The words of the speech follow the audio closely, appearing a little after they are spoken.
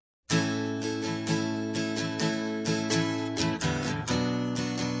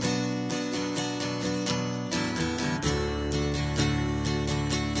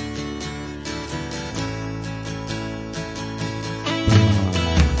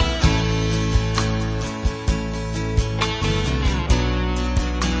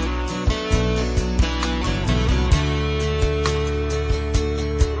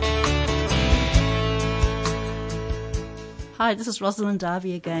Hi, this is Rosalind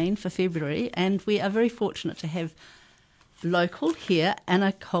Darby again for February, and we are very fortunate to have local here,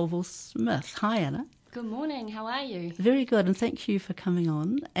 Anna Colville Smith. Hi, Anna. Good morning. How are you? Very good, and thank you for coming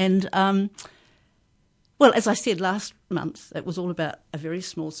on. And, well, as I said last month, it was all about a very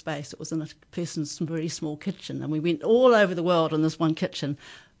small space. It was in a person's very small kitchen, and we went all over the world in this one kitchen.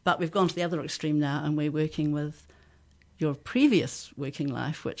 But we've gone to the other extreme now, and we're working with your previous working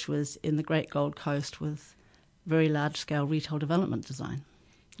life, which was in the Great Gold Coast with very large-scale retail development design.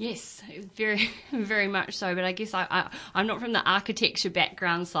 Yes, very, very much so. But I guess I'm not from the architecture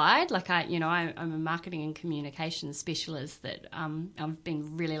background side. I'm a marketing and communications specialist. That I've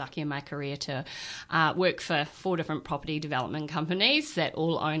been really lucky in my career to work for 4 different property development companies that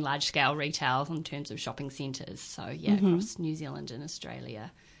all own large-scale retail in terms of shopping centres. So across New Zealand and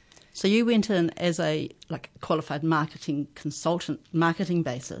Australia. So you went in as a qualified marketing consultant, marketing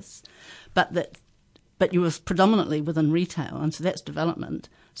basis, but you were predominantly within retail, and so that's development.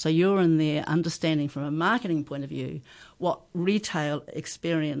 So you're in there understanding from a marketing point of view what retail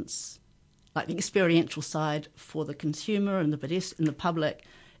experience, like the experiential side for the consumer and the public,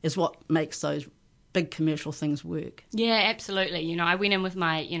 is what makes those big commercial things work. Yeah, absolutely. I went in with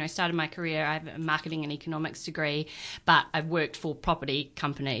my, started my career, I have a marketing and economics degree, but I've worked for property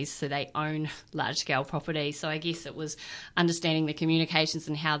companies, so they own large-scale property. So I guess it was understanding the communications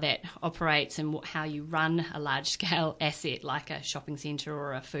and how that operates and how you run a large-scale asset like a shopping centre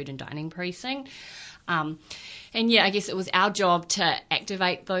or a food and dining precinct. I guess it was our job to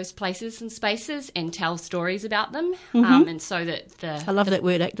activate those places and spaces and tell stories about them. And so that I love that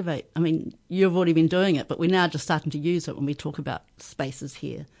word, activate. I mean, you've already been doing it, but we're now just starting to use it when we talk about spaces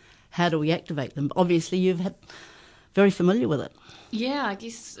here. How do we activate them? Obviously, you've had very familiar with it. Yeah, I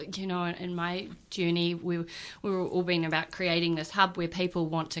guess, in my journey, we were all been about creating this hub where people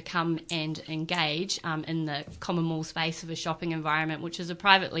want to come and engage in the common mall space of a shopping environment, which is a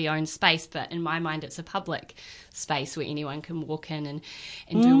privately owned space, but in my mind it's a public space where anyone can walk in and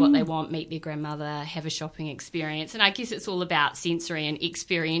do what they want, meet their grandmother, have a shopping experience. And I guess it's all about sensory and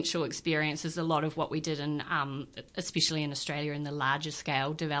experiential experiences, a lot of what we did in, especially in Australia, in the larger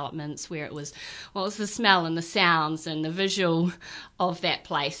scale developments where it was the smell and the sounds and the visual of that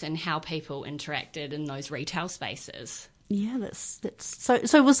place and how people interacted in those retail spaces. Yeah, that's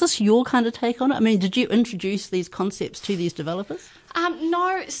so was this your kind of take on it? I mean, did you introduce these concepts to these developers?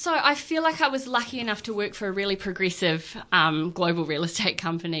 No, so I feel like I was lucky enough to work for a really progressive global real estate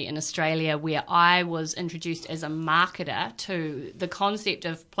company in Australia where I was introduced as a marketer to the concept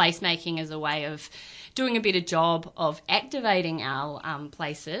of placemaking as a way of doing a better job of activating our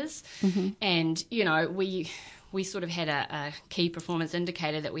places. And, we sort of had a key performance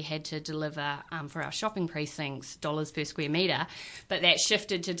indicator that we had to deliver for our shopping precincts, dollars per square metre, but that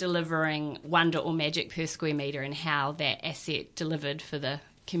shifted to delivering wonder or magic per square metre and how that asset delivered for the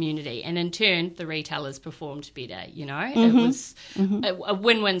community. And in turn, the retailers performed better, It was a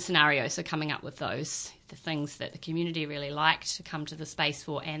win-win scenario, so coming up with the things that the community really liked to come to the space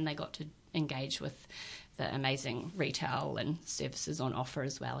for, and they got to engage with the amazing retail and services on offer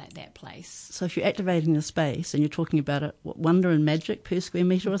as well at that place. So if you're activating the space and you're talking about it, wonder and magic per square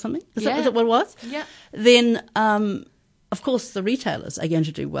metre or something? Is that what it was? Yeah. Then, of course, the retailers are going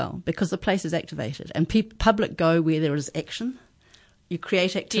to do well because the place is activated and public go where there is action. You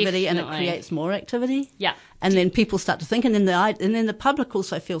create activity. Definitely. And it creates more activity. Yeah. And then people start to think, and then the public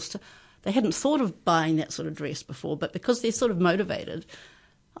also feels they hadn't thought of buying that sort of dress before, but because they're sort of motivated,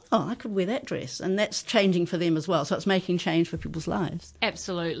 I could wear that dress, and that's changing for them as well. So it's making change for people's lives.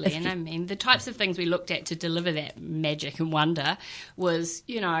 Absolutely. And I mean, the types of things we looked at to deliver that magic and wonder was,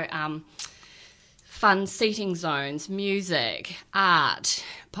 fun seating zones, music, art,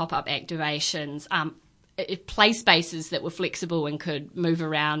 pop-up activations, play spaces that were flexible and could move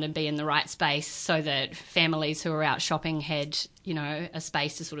around and be in the right space so that families who were out shopping had, a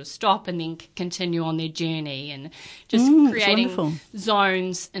space to sort of stop and then continue on their journey, and just creating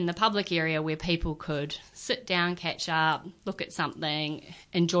zones in the public area where people could sit down, catch up, look at something,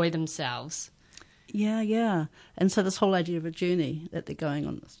 enjoy themselves. Yeah. And so this whole idea of a journey that they're going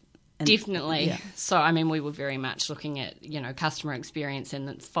on this. Definitely. Yeah. So, I mean, we were very much looking at, customer experience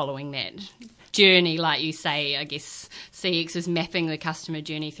and following that journey, like you say. I guess CX is mapping the customer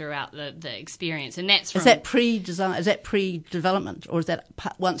journey throughout the experience, and that's is that pre-design? Is that pre-development, or is that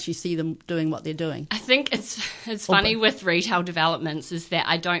once you see them doing what they're doing? I think it's funny with retail developments is that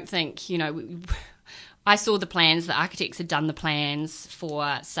I don't think I saw the plans. The architects had done the plans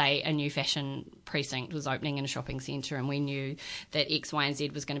for, say, a new fashion precinct was opening in a shopping centre, and we knew that X, Y and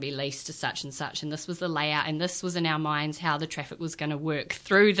Z was going to be leased to such and such, and this was the layout, and this was in our minds how the traffic was going to work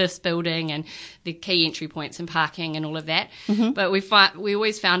through this building and the key entry points and parking and all of that. Mm-hmm. But we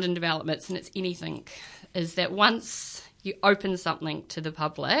always found in developments, and it's anything, is that once you open something to the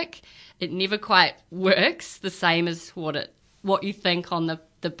public, it never quite works the same as what you think on the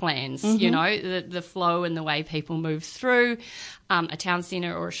plans, mm-hmm. you know, the flow and the way people move through a town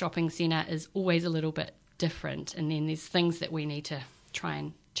centre or a shopping centre is always a little bit different. And then there's things that we need to try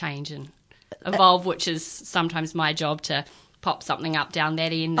and change and evolve, which is sometimes my job to pop something up down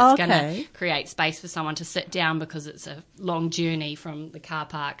that end that's going to create space for someone to sit down because it's a long journey from the car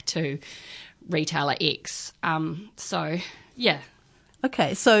park to retailer X. So, yeah.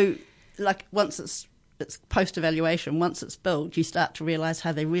 Okay, so like once it's post-evaluation, once it's built, you start to realise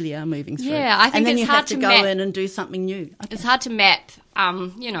how they really are moving through. Yeah, I think and then it's you hard have to go in and do something new. Okay. It's hard to map.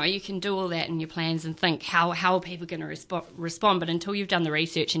 You know, you can do all that in your plans and think how are people going to respond, but until you've done the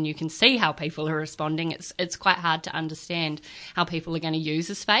research and you can see how people are responding, it's quite hard to understand how people are going to use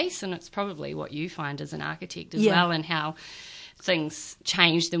a space, and it's probably what you find as an architect as well, and how things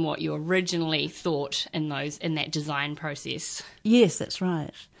change than what you originally thought in that design process. Yes, that's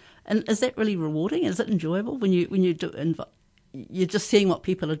right. And is that really rewarding? Is it enjoyable when you do? You're just seeing what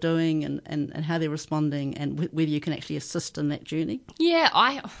people are doing and how they're responding, and whether you can actually assist in that journey. Yeah,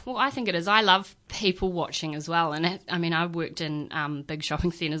 I think it is. I love people watching as well, and I've worked in big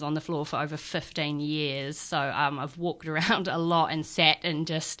shopping centres on the floor for over 15 years, so I've walked around a lot and sat and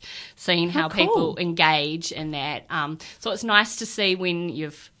just seen how people engage in that. So it's nice to see when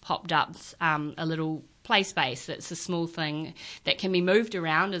you've popped up a little play space that's a small thing that can be moved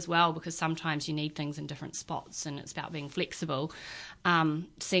around as well, because sometimes you need things in different spots and it's about being flexible.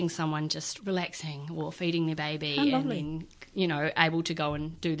 Seeing someone just relaxing or feeding their baby and then, you know, able to go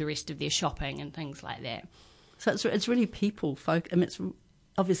and do the rest of their shopping and things like that. So it's really people folk. I mean, it's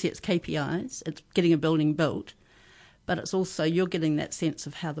KPIs, it's getting a building built, but it's also you're getting that sense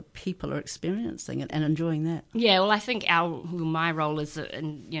of how the people are experiencing it and enjoying that. Yeah, well, I think my role is,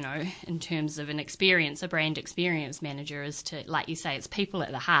 in terms of a brand experience manager, is to, like you say, it's people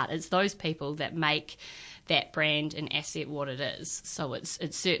at the heart. It's those people that make that brand and asset what it is. So it's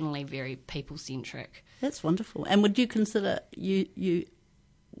certainly very people-centric. That's wonderful. And would you consider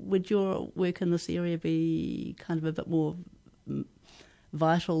would your work in this area be kind of a bit more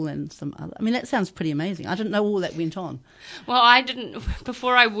vital than some other? I mean, that sounds pretty amazing. I didn't know all that went on. Well, I didn't.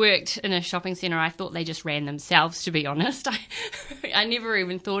 Before I worked in a shopping centre, I thought they just ran themselves, to be honest. I never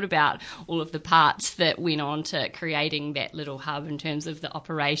even thought about all of the parts that went on to creating that little hub in terms of the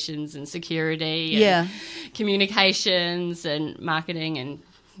operations and security and communications and marketing and,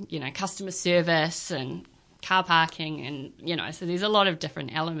 you know, customer service and car parking and, you know, so there's a lot of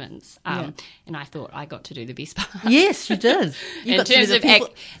different elements. And I thought I got to do the best part. Yes, you did. In terms of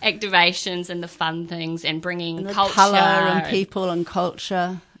activations and the fun things and bringing and culture. Colour and people and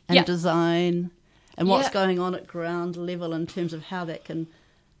culture and design and what's going on at ground level in terms of how that can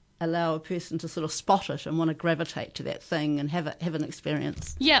allow a person to sort of spot it and want to gravitate to that thing and have an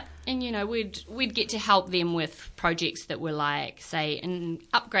experience. Yeah, and you know, we'd get to help them with projects that were like, say, in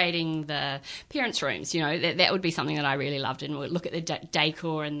upgrading the parents' rooms. You know, that would be something that I really loved, and we'd look at the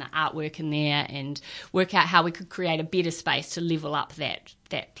decor and the artwork in there and work out how we could create a better space to level up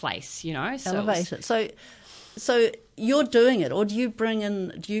that place. You know, elevate it. So you're doing it, or do you bring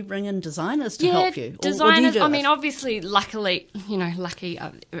in designers to help you? Designers. I mean, obviously, lucky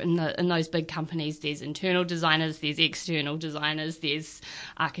in those big companies, there's internal designers, there's external designers, there's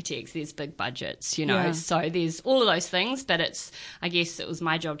architects, there's big budgets. You know, so there's all of those things. But I guess it was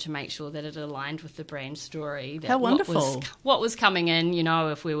my job to make sure that it aligned with the brand story. How wonderful! What was coming in? You know,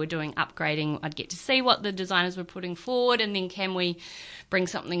 if we were doing upgrading, I'd get to see what the designers were putting forward, and then can we bring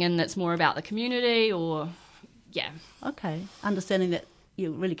something in that's more about the community or. Yeah. Okay. Understanding that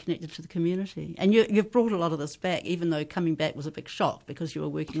you're really connected to the community. And you've brought a lot of this back, even though coming back was a big shock because you were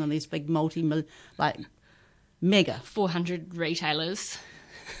working on these big mega. 400 retailers.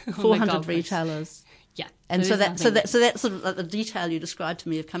 400 retailers. Yeah. And so that's sort of like the detail you described to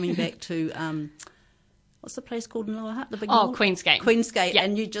me of coming back to, what's the place called in Lower Hutt? The big mall? Queensgate. Queensgate. Yeah.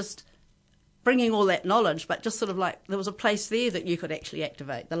 And you just bringing all that knowledge, but just sort of like there was a place there that you could actually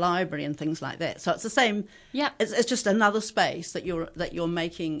activate, the library and things like that. So it's the same. Yeah, it's just another space that you're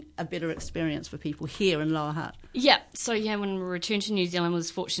making a better experience for people here in Lower Hutt. Yeah. So when we returned to New Zealand, I was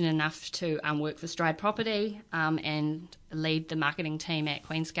fortunate enough to work for Stride Property and lead the marketing team at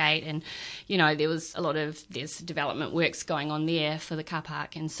Queensgate, and there was there's development works going on there for the car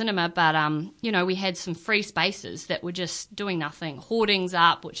park and cinema, but we had some free spaces that were just doing nothing, hoardings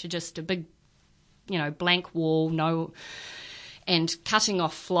up, which are just a big blank wall, and cutting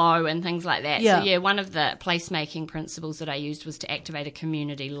off flow and things like that. Yeah. So one of the placemaking principles that I used was to activate a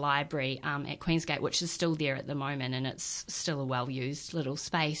community library at Queensgate, which is still there at the moment, and it's still a well-used little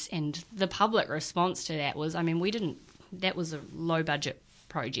space. And the public response to that was, that was a low-budget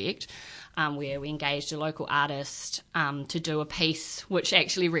project where we engaged a local artist to do a piece which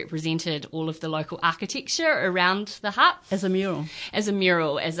actually represented all of the local architecture around the hut. As a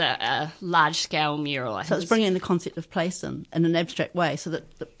mural, as a large-scale mural. So it's bringing the concept of place in an abstract way so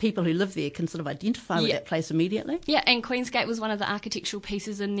that the people who live there can sort of identify with that place immediately. Yeah, and Queensgate was one of the architectural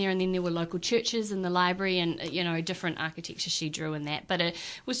pieces in there, and then there were local churches in the library and, different architecture she drew in that. But it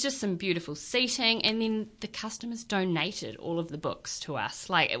was just some beautiful seating, and then the customers donated all of the books to us.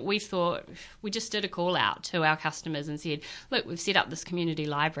 Like, we thought, we just did a call out to our customers and said, look, we've set up this community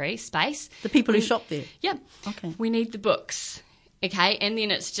library space. The people who shop there? Yeah. Okay. We need the books. Okay. And then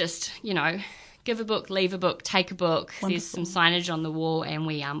it's just, give a book, leave a book, take a book. Wonderful. There's some signage on the wall, and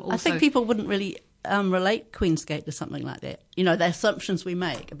we also... I think people wouldn't really relate Queensgate to something like that. The assumptions we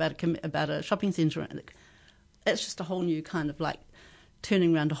make about a shopping centre, it's just a whole new kind of like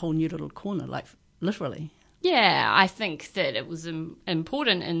turning around a whole new little corner, like literally. Yeah, I think that it was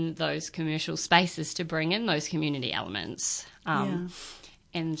important in those commercial spaces to bring in those community elements. And,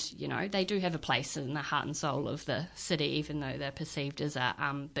 they do have a place in the heart and soul of the city, even though they're perceived as a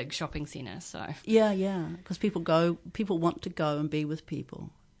big shopping centre. So Yeah, because people want to go and be with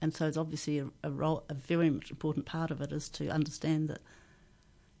people. And so it's obviously a very much important part of it is to understand that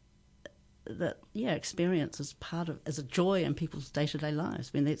experience is a joy in people's day-to-day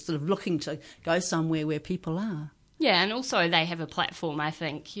lives when they're sort of looking to go somewhere where people are. Yeah, and also they have a platform, I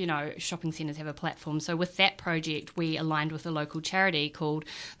think, shopping centres have a platform. So with that project, we aligned with a local charity called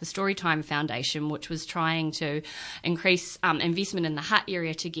the Storytime Foundation, which was trying to increase investment in the Hutt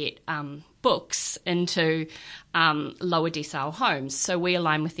area to get books into lower decile homes. So we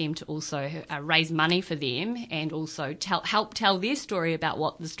align with them to also raise money for them and also help tell their story about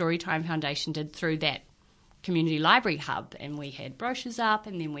what the Storytime Foundation did through that community library hub. And we had brochures up,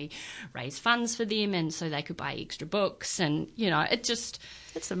 and then we raised funds for them, and so they could buy extra books. And it just...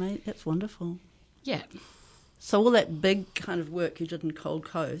 That's amazing. That's wonderful. Yeah. So all that big kind of work you did in Gold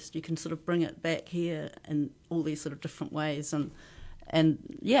Coast, you can sort of bring it back here in all these sort of different ways, and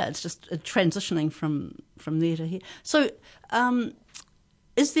it's just transitioning from there to here. So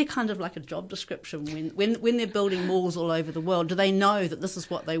is there kind of like a job description when they're building malls all over the world? Do they know that this is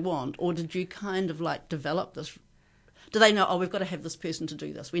what they want, or did you kind of like develop this? Do they know, we've got to have this person to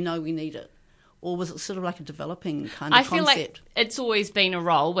do this, we know we need it? Or was it sort of like a developing kind of concept? I feel like it's always been a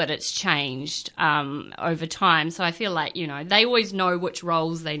role, but it's changed over time. So I feel like, they always know which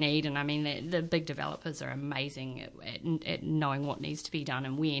roles they need. And I mean, the big developers are amazing at knowing what needs to be done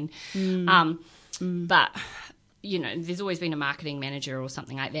and when. But there's always been a marketing manager or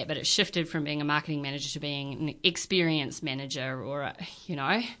something like that, but it's shifted from being a marketing manager to being an experience manager, or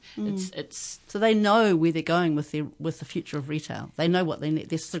it's. So they know where they're going with the future of retail. They know what they need.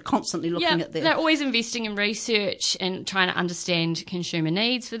 They're sort of constantly looking at they're always investing in research and trying to understand consumer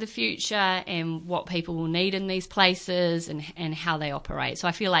needs for the future and what people will need in these places and how they operate. So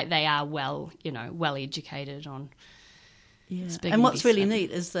I feel like they are well educated on. Yeah, and what's really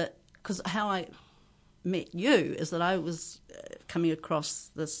neat is that, because how I met you is that I was coming across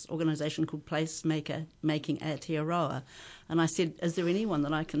this organisation called Placemaking Aotearoa, and I said, is there anyone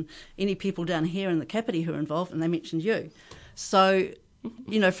that any people down here in the Kapiti who are involved? And they mentioned you. So,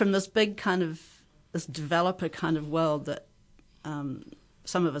 from this big kind of, this developer kind of world that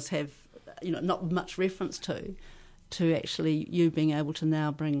some of us have, not much reference to actually you being able to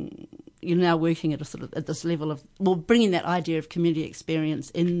now bring, you're now working at a sort of, at this level of, bringing that idea of community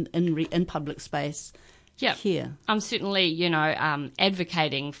experience in public space. Yeah, here. I'm certainly,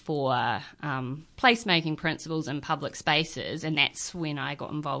 advocating for placemaking principles in public spaces, and that's when I got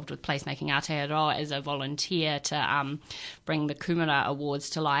involved with Placemaking Aotearoa as a volunteer to bring the Kumara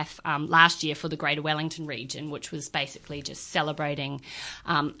Awards to life last year for the Greater Wellington region, which was basically just celebrating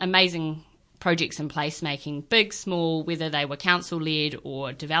amazing projects in placemaking, big, small, whether they were council-led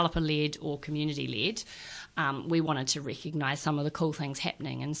or developer-led or community-led. we wanted to recognise some of the cool things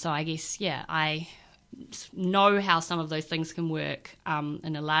happening. And so I guess, I know how some of those things can work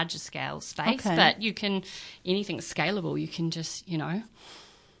in a larger scale space, but anything's scalable. You can just,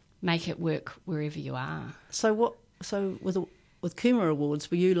 make it work wherever you are. So with Kuma Awards,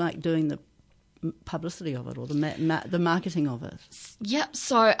 were you like doing the publicity of it or the marketing of it? Yep.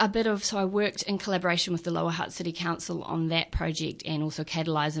 So I worked in collaboration with the Lower Hutt City Council on that project, and also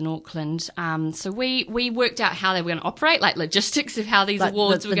Catalyse in Auckland. So we worked out how they were going to operate, like logistics of how these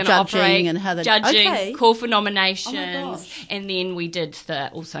awards were going to operate, and how judging, call for nominations, and then we did the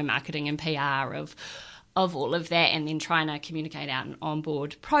also marketing and PR of all of that, and then trying to communicate out and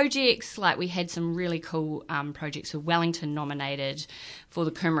onboard projects. Like we had some really cool projects with Wellington nominated for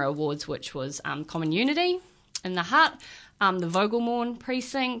the Kuma Awards, which was Common Unity in the Hutt, the Vogelmorn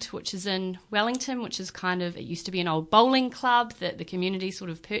precinct, which is in Wellington, which is it used to be an old bowling club that the community sort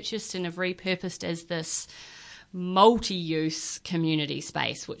of purchased and have repurposed as this multi-use community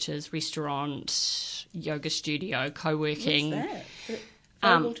space, which is restaurant, yoga studio, co-working.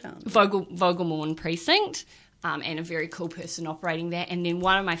 What's that? Vogelmorn precinct, and a very cool person operating that. And then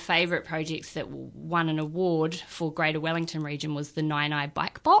one of my favourite projects that won an award for Greater Wellington region was the Nainai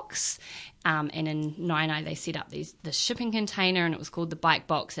Bike Box. And in Nainai they set up this shipping container, and it was called the Bike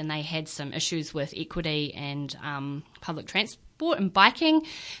Box, and they had some issues with equity and public transport and biking,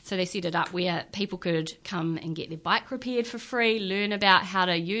 so they set it up where people could come and get their bike repaired for free, learn about how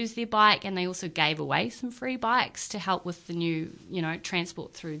to use their bike, and they also gave away some free bikes to help with the new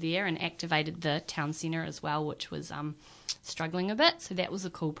transport through there, and activated the town centre as well, which was struggling a bit. So that was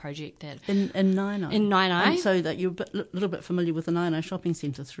a cool project that in Nainai. And so that you're a little bit familiar with the Nainai shopping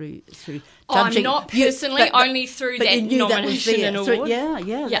centre through judging. I'm not personally, only through that nomination and award.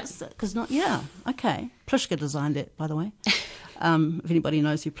 Because okay. Pliska designed it, by the way. If anybody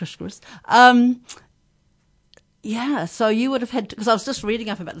knows who Pliska is. So you would have had, because I was just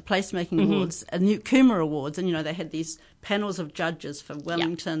reading up about the placemaking awards, and new Kuma Awards, and they had these panels of judges for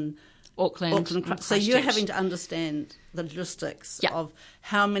Wellington, Auckland. So you're having to understand the logistics of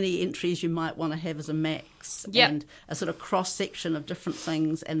how many entries you might want to have as a max, and a sort of cross section of different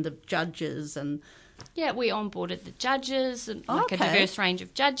things, and the judges and. Yeah, we onboarded the judges, and a diverse range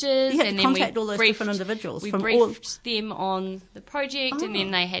of judges, and then contact all those different individuals. We briefed them on the project, and then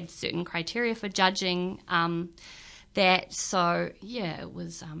they had certain criteria for judging that. So it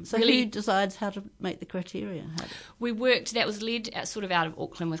was so really. Who decides how to make the criteria? We worked. That was led sort of out of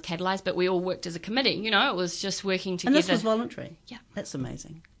Auckland with Catalyse, but we all worked as a committee. It was just working together. And this was voluntary. Yeah, that's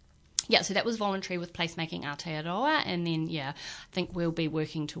amazing. Yeah, so that was voluntary with Placemaking Aotearoa, and then, I think we'll be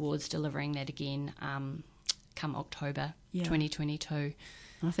working towards delivering that again come October 2022.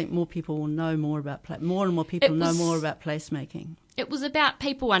 I think more people will know more about more and more people know more about placemaking. It was about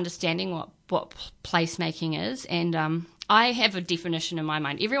people understanding what placemaking is, and I have a definition in my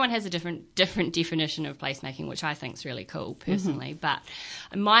mind. Everyone has a different definition of placemaking, which I think is really cool personally. But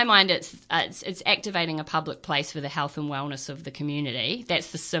in my mind, it's activating a public place for the health and wellness of the community.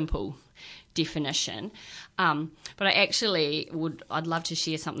 That's the simple definition. But I'd love to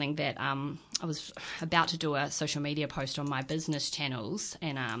share something that I was about to do a social media post on my business channels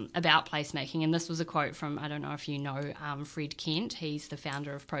and about placemaking, and this was a quote from, I don't know if you know Fred Kent. He's the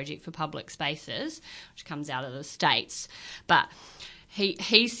founder of Project for Public Spaces, which comes out of the States, but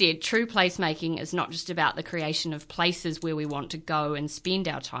he said true placemaking is not just about the creation of places where we want to go and spend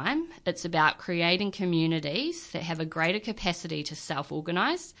our time. It's about creating communities that have a greater capacity to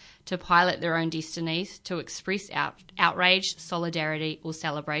self-organise, to pilot their own destinies, to express outrage, solidarity or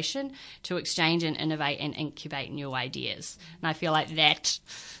celebration, to exchange and innovate and incubate new ideas. And I feel like that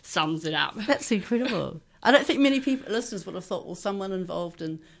sums it up. That's incredible. I don't think many listeners would have thought, well, someone involved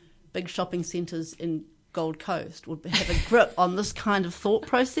in big shopping centres in Gold Coast would have a grip on this kind of thought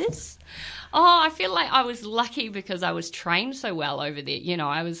process. I feel like I was lucky because I was trained so well over there.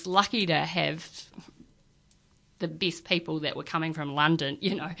 I was lucky to have the best people that were coming from London,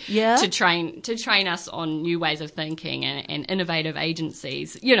 to train us on new ways of thinking and innovative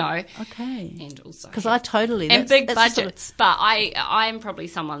agencies, Okay. And also because I totally and big budgets. But I'm probably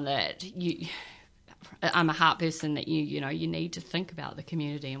someone that I'm a heart person that you need to think about the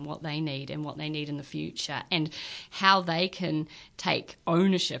community and what they need in the future and how they can take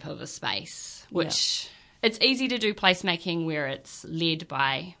ownership of a space, which it's easy to do placemaking where it's led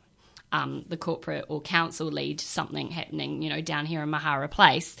by the corporate or council lead something happening, down here in Mahara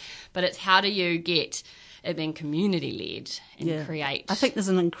Place, but it's how do you get it being community-led and create... I think there's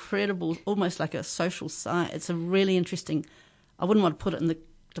an incredible, almost like a social science, it's a really interesting, I wouldn't want to put it in the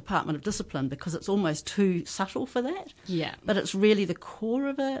Department of Discipline because it's almost too subtle for that. Yeah. But it's really the core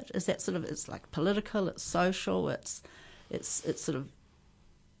of it. Is that sort of, it's like political, it's social, it's sort of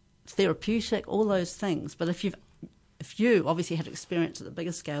therapeutic, all those things. But if you obviously had experience at the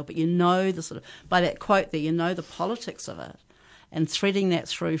bigger scale, but you know the sort of, by that quote there, you know the politics of it, and threading that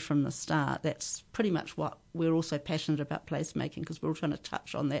through from the start, that's pretty much what we're also passionate about placemaking, because we're all trying to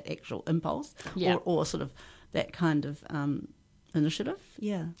touch on that actual impulse or sort of that kind of initiative.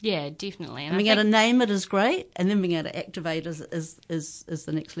 Yeah. Yeah, definitely. And being able to name it is great, and then being able to activate is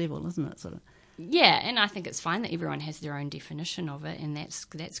the next level, isn't it? Sort of. Yeah, and I think it's fine that everyone has their own definition of it, and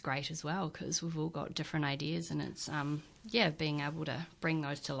that's great as well, because we've all got different ideas, and it's being able to bring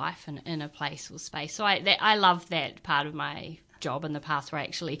those to life in a place or space. So I love that part of my job in the past, where I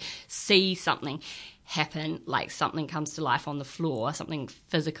actually see something happen, like something comes to life on the floor, something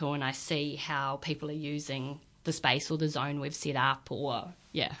physical, and I see how people are using the space or the zone we've set up, or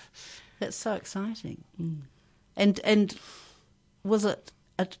that's so exciting. And was it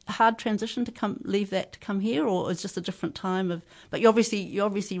a hard transition to leave that to come here, or it's just a different time of? But you're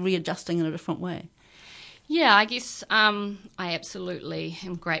obviously readjusting in a different way. Yeah, I guess I absolutely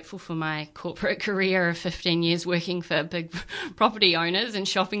am grateful for my corporate career of 15 years working for big property owners and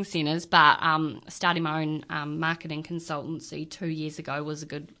shopping centres, but starting my own marketing consultancy 2 years ago was a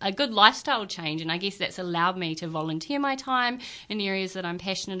good lifestyle change, and I guess that's allowed me to volunteer my time in areas that I'm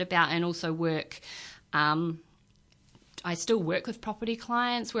passionate about, and also work. I still work with property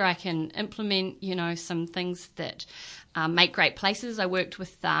clients where I can implement, some things that make great places. I worked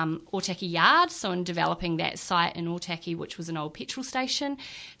with Otaki Yard, so in developing that site in Otaki, which was an old petrol station.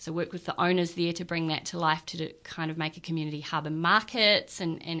 So I worked with the owners there to bring that to life, to kind of make a community hub and markets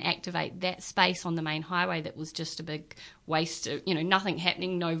and activate that space on the main highway that was just a big waste of, nothing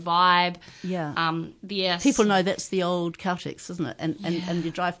happening, no vibe. Yeah. People know that's the old Caltex, isn't it? And you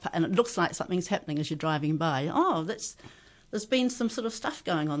drive, and it looks like something's happening as you're driving by. Oh, there's been some sort of stuff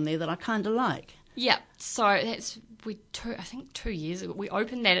going on there that I kind of like. Yeah, so I think 2 years ago, we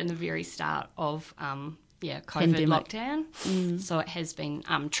opened that in the very start of COVID Pandemic. lockdown. So it has been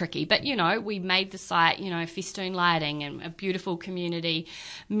tricky. But, we made the site, festoon lighting and a beautiful community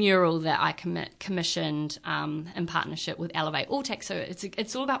mural that I commissioned in partnership with Elevate Alltech. So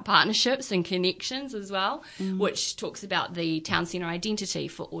it's all about partnerships and connections as well, which talks about the town centre identity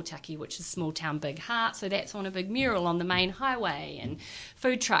for Otaki, which is small town, big heart. So that's on a big mural on the main highway, and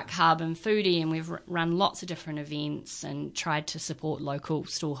food truck hub and foodie, and we've run lots of different events and tried to support local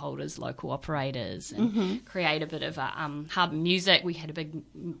stallholders, local operators, and create a bit of a hub music. We had a big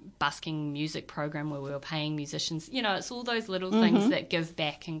busking music program where we were paying musicians. It's all those little things that give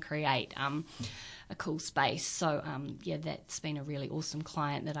back and create a cool space. So, that's been a really awesome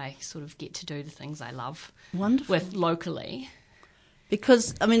client that I sort of get to do the things I love with locally.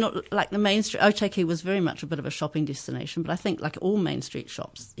 Because, like the Main Street, Otaki was very much a bit of a shopping destination, but I think like all Main Street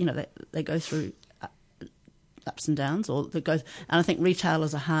shops, they go through ups and downs, and I think retail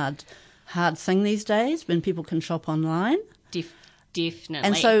is a hard thing these days when people can shop online. Definitely.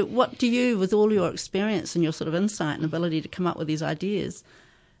 And so what do you, with all your experience and your sort of insight and ability to come up with these ideas,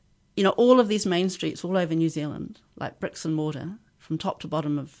 all of these main streets all over New Zealand, like bricks and mortar, from top to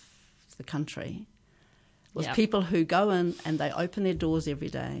bottom of the country, with people who go in and they open their doors every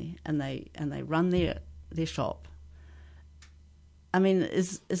day and they run their shop.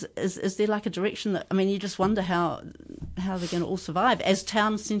 Is there like a direction that, you just wonder how they're going to all survive as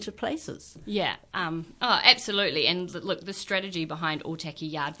town centre places? Yeah, absolutely. And look, the strategy behind Otaki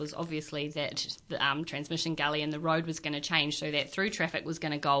Yard was obviously that the transmission gully and the road was going to change, so that through traffic was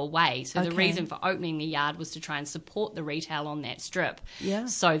going to go away. So the reason for opening the yard was to try and support the retail on that strip,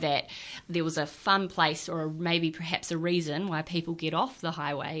 so that there was a fun place, or maybe perhaps a reason why people get off the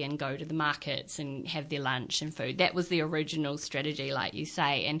highway and go to the markets and have their lunch and food. That was the original strategy, like you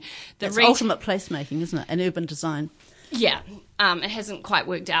say. And it's ultimate placemaking, isn't it? And urban design. Yeah, it hasn't quite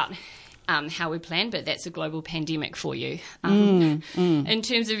worked out how we planned, but that's a global pandemic for you. In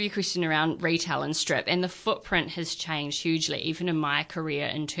terms of your question around retail and strip, and the footprint has changed hugely, even in my career,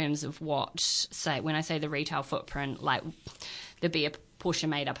 in terms of when I say the retail footprint, like there'd be a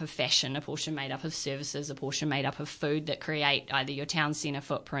portion made up of fashion, a portion made up of services, a portion made up of food that create either your town centre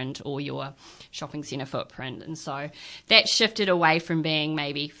footprint or your shopping centre footprint. And so that shifted away from being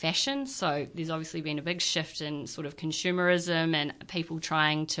maybe fashion. So there's obviously been a big shift in sort of consumerism and people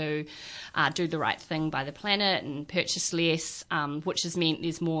trying to do the right thing by the planet and purchase less, which has meant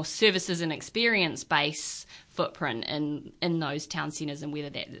there's more services and experience-based footprint in those town centres, and whether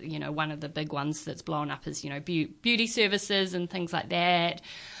that, one of the big ones that's blown up is, beauty services and things like that.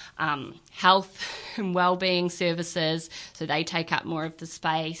 health and wellbeing services, so they take up more of the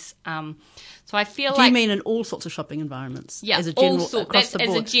space. So I feel Do you mean in all sorts of shopping environments? Yeah, as a general, all sorts. across the board,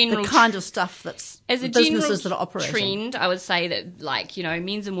 as a general the kind of stuff that's as a businesses that general are operating. trend, I would say that, like, you know,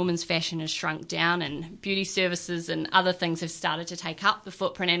 men's and women's fashion has shrunk down, and beauty services and other things have started to take up the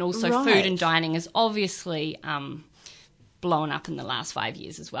footprint, and also Right. food and dining is obviously blown up in the last 5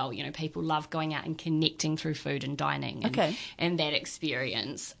 years as well. You know, people love going out and connecting through food and dining and that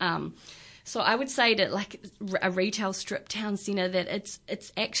experience. So I would say that, like a retail strip town centre, that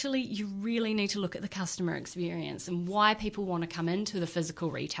it's actually, you really need to look at the customer experience and why people want to come into the physical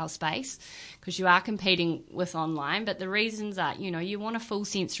retail space, because you are competing with online, but the reasons are, you know, you want a full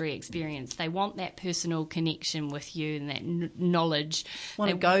sensory experience. They want that personal connection with you and that knowledge. Want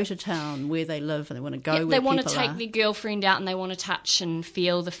to go to town where they live, and they want to go where people are. They want to take their girlfriend out, and they want to touch and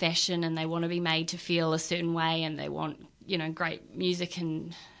feel the fashion, and they want to be made to feel a certain way, and they want, you know, great music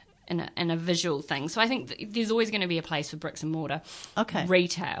and a visual thing. So I think there's always going to be a place for bricks and mortar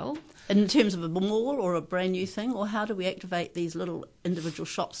retail. In terms of a mall or a brand new thing, or how do we activate these little individual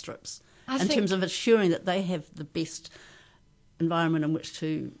shop strips in terms of assuring that they have the best environment in which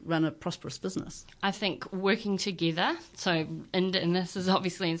to run a prosperous business? I think working together. So, and this is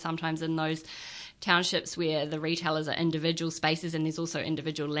obviously sometimes in those townships where the retailers are individual spaces and there's also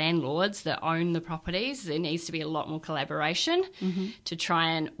individual landlords that own the properties, there needs to be a lot more collaboration to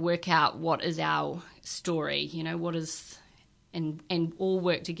try and work out what is our story, you know, what is, and all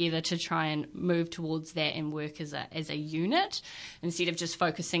work together to try and move towards that and work as a unit, instead of just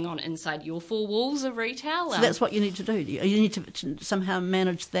focusing on inside your four walls of retail. So that's what you need to do. You need to somehow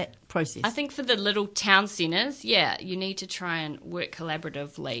manage that process. I think for the little town centres, you need to try and work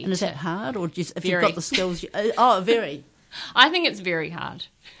collaboratively. And is that hard, or just if Very. you've got the skills? Very. I think it's very hard.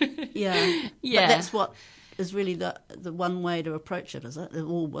 Yeah. Yeah. But that's what is really the one way to approach it, is it?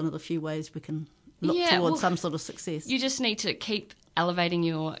 Or one of the few ways we can look towards some sort of success. You just need to keep elevating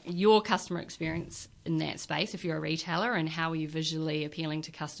your customer experience in that space if you're a retailer, and how are you visually appealing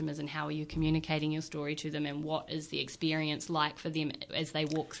to customers, and how are you communicating your story to them, and what is the experience like for them as they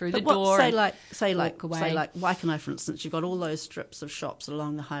walk through the door. Say like Waikanae, for instance, you've got all those strips of shops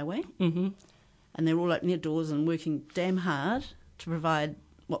along the highway, and they're all opening their doors and working damn hard to provide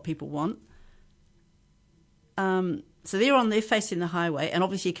what people want. So they're facing the highway, and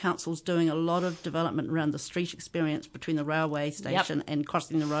obviously council's doing a lot of development around the street experience between the railway station and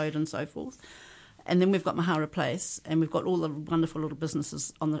crossing the road and so forth. And then we've got Mahara Place, and we've got all the wonderful little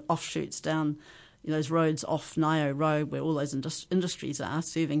businesses on the offshoots down, you know, those roads off Nio Road where all those industries are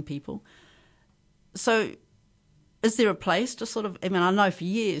serving people. So is there a place to sort of, I mean, I know for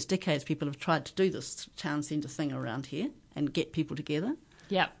years, decades, people have tried to do this town centre thing around here and get people together.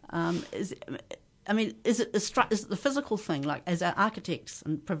 Yeah. Is it the physical thing, like as our architects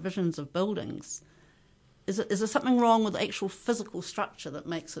and provisions of buildings? Is there something wrong with the actual physical structure that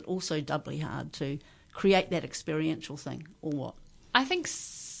makes it also doubly hard to create that experiential thing, or what? I think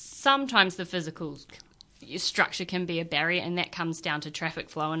sometimes the physical structure can be a barrier, and that comes down to traffic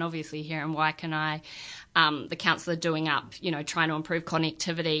flow. And obviously here in Waikanae, the council are doing up, you know, trying to improve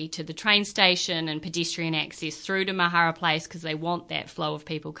connectivity to the train station and pedestrian access through to Mahara Place, because they want that flow of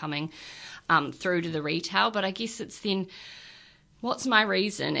people coming through to the retail. But I guess it's then, what's my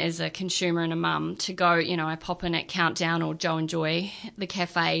reason as a consumer and a mum to go, you know, I pop in at Countdown or Joe and Joy, the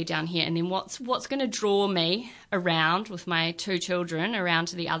cafe down here, and then what's going to draw me around with my two children around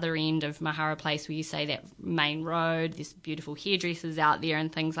to the other end of Mahara Place, where you say that main road, there's beautiful hairdressers out there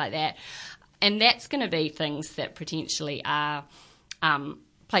and things like that. And that's going to be things that potentially are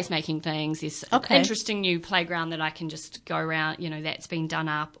placemaking things. There's an interesting new playground that I can just go around, you know, that's been done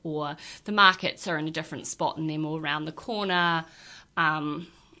up, or the markets are in a different spot and they're more around the corner. I'm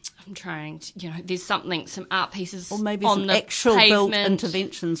trying to, you know, there's some art pieces, or maybe on some the actual pavement. built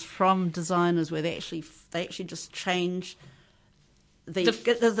interventions from designers where they actually just change the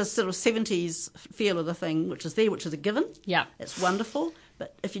sort of 70s feel of the thing, which is a given. Yeah, it's wonderful.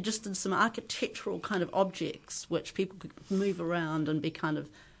 But if you just did some architectural kind of objects which people could move around and be kind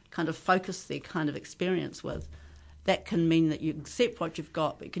of focus their kind of experience with, that can mean that you accept what you've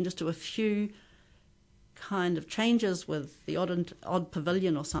got, but you can just do a few kind of changes with the odd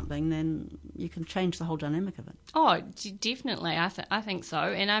pavilion or something, then you can change the whole dynamic of it. Oh, definitely. I think so.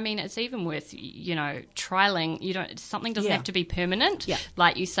 And I mean, it's even worth, you know, trialling. Something doesn't have to be permanent. Yeah.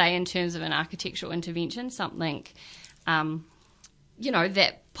 Like you say, in terms of an architectural intervention, something, you know,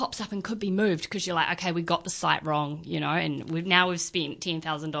 that pops up and could be moved because you're like, okay, we got the site wrong, you know, and we've spent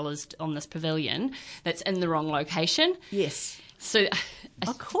 $10,000 on this pavilion that's in the wrong location. Yes. So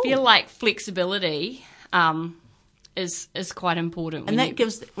I feel like flexibility is quite important. And that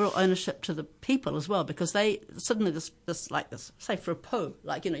gives real ownership to the people as well, because they suddenly this say for a poo,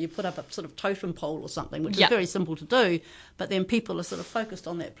 like, you put up a sort of totem pole or something, which is very simple to do, but then people are sort of focused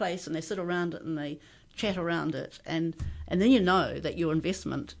on that place and they sit around it and they chat around it, and then you know that your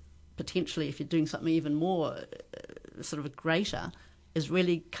investment, potentially if you're doing something even more sort of greater, is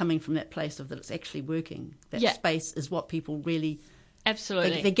really coming from that place of that it's actually working. That space is what people really...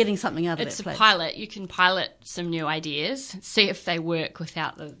 Absolutely. They're getting something out of it's that place. It's a pilot. You can pilot some new ideas, see if they work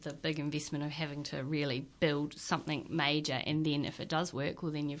without the big investment of having to really build something major, and then if it does work,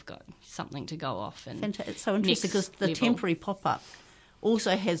 well, then you've got something to go off. And it's so interesting because the temporary pop-up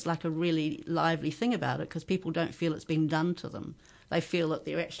also has like a really lively thing about it, because people don't feel it's been done to them. They feel that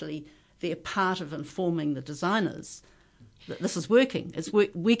they're part of informing the designers that this is working.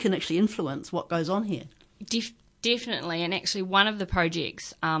 We can actually influence what goes on here. Definitely, and actually one of the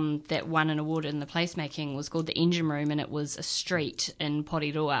projects that won an award in the placemaking was called the Engine Room, and it was a street in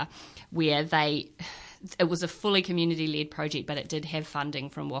Porirua where it was a fully community-led project, but it did have funding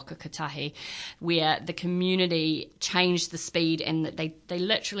from Waka Kotahi, where the community changed the speed, and they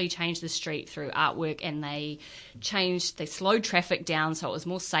literally changed the street through artwork, and they slowed traffic down so it was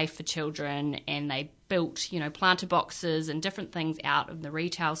more safe for children, and they built, planter boxes and different things out of the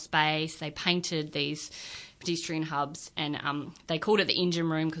retail space. They painted these pedestrian hubs, and they called it the Engine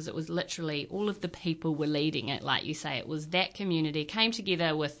Room because it was literally all of the people were leading it. Like you say, it was that community came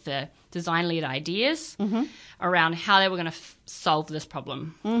together with the design-led ideas around how they were going to solve this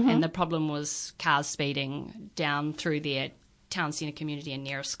problem. And the problem was cars speeding down through their town centre community and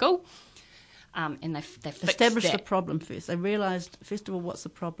near a school. And they established the problem first. They realised, first of all, what's the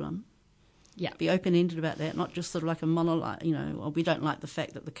problem? Yeah, be open-ended about that, not just sort of like a monologue, or we don't like the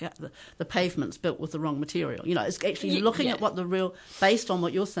fact that the pavement's built with the wrong material. It's actually looking at what the real, based on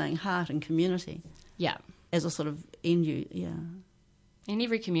what you're saying, heart and community. Yeah. As a sort of end use, And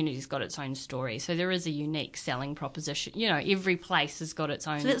every community's got its own story, so there is a unique selling proposition. Every place has got its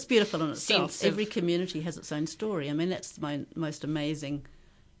own. So that's beautiful in itself. Every community has its own story. I mean, that's the most amazing,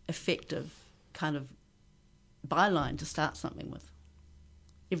 effective kind of byline to start something with.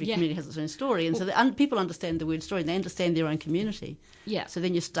 Every community has its own story, and so people understand the word story, and they understand their own community. Yeah. So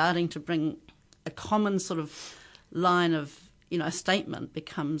then you're starting to bring a common sort of line of, a statement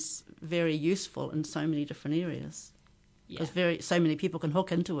becomes very useful in so many different areas. Because so many people can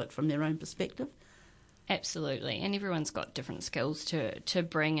hook into it from their own perspective. Absolutely, and everyone's got different skills to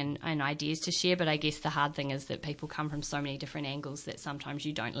bring and ideas to share, but I guess the hard thing is that people come from so many different angles that sometimes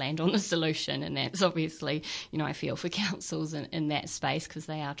you don't land on the solution, and that's obviously, I feel for councils in that space because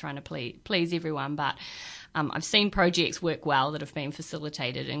they are trying to please everyone, but I've seen projects work well that have been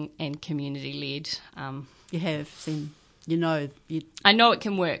facilitated and community-led. You have seen, I know it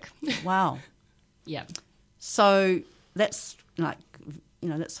can work. Wow. Yeah. So that's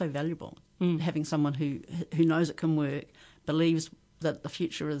that's so valuable. Having someone who knows it can work, believes that the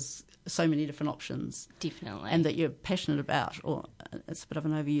future is so many different options. Definitely. And that you're passionate about, or it's a bit of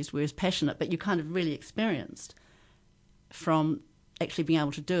an overused word, passionate, but you're kind of really experienced from actually being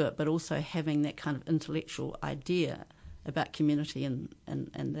able to do it, but also having that kind of intellectual idea about community and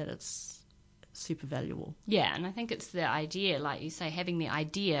that it's super valuable. Yeah, and I think it's the idea, like you say, having the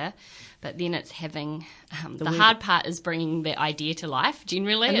idea, but then it's having the hard part is bringing the idea to life.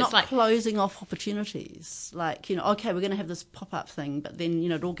 Generally, and it's not closing off opportunities. Like okay, we're going to have this pop-up thing, but then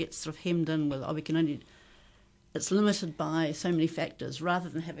it all gets sort of hemmed in with we can only. It's limited by so many factors, rather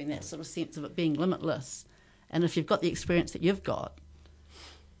than having that sort of sense of it being limitless. And if you've got the experience that you've got,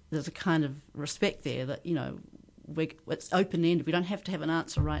 there's a kind of respect there that it's open-ended. We don't have to have an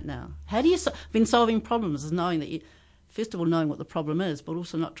answer right now. How do you been solving problems is knowing that first of all, knowing what the problem is, but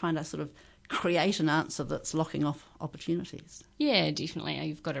also not trying to sort of create an answer that's locking off opportunities. Yeah, definitely.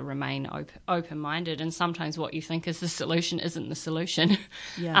 You've got to remain open-minded, and sometimes what you think is the solution isn't the solution.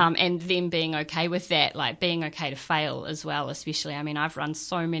 Yeah. And then being okay with that, like being okay to fail as well, especially. I mean, I've run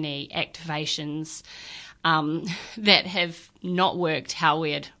so many activations that have not worked how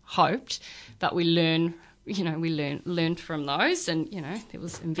we had hoped, but we learned from those, and there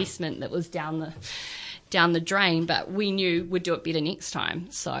was investment that was down the drain, but we knew we'd do it better next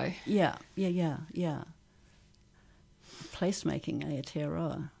time. So yeah. Placemaking,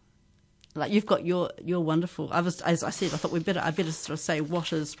 Aotearoa. Like you've got your wonderful. As I said, I thought I better sort of say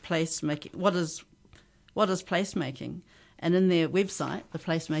what is placemaking. What is placemaking? And in their website, the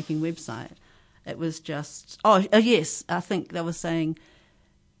placemaking website, it was just yes, I think they were saying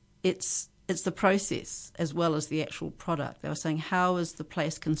it's the process as well as the actual product. They were saying, how is the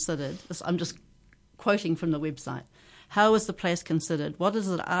place considered? I'm just quoting from the website. How is the place considered? What is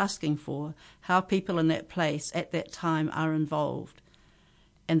it asking for? How people in that place at that time are involved,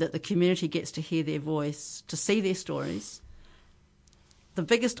 and that the community gets to hear their voice, to see their stories. The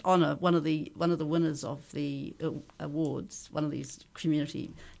biggest honour, one of the winners of the awards, one of these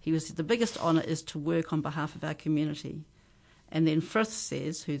community, he was the biggest honour is to work on behalf of our community. And then Frith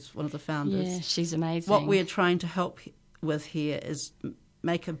says, who's one of the founders, yeah, she's amazing. What we're trying to help with here is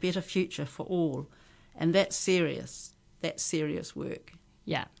make a better future for all, and that's serious work.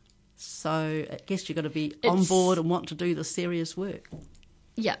 Yeah. So I guess you've got to be on board and want to do the serious work.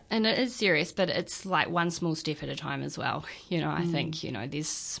 Yeah, and it is serious, but it's like one small step at a time as well. I think, there's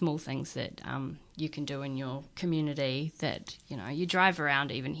small things that you can do in your community that, you drive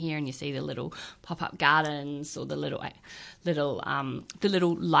around even here and you see the little pop-up gardens or the little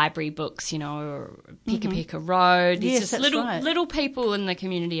library books, or Peka Peka Road. Yes, just that's right. little people in the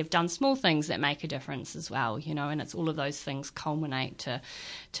community have done small things that make a difference as well, and it's all of those things culminate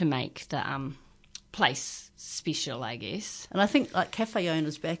to make the place special, I guess. And I think like cafe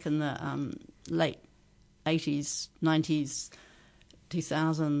owners back in the late 80s, 90s,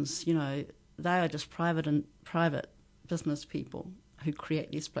 2000s, they are just private business people who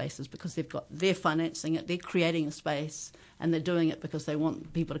create these places because they're financing it, they're creating a space, and they're doing it because they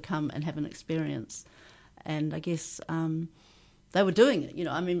want people to come and have an experience. And I guess they were doing it.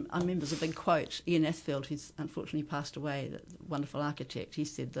 I remember there's a big quote. Ian Athfield, who's unfortunately passed away, the wonderful architect, he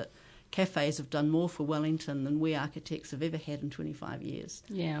said that cafes have done more for Wellington than we architects have ever had in 25 years.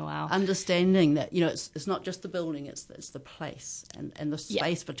 Yeah, wow. Understanding that, it's not just the building, it's the place and the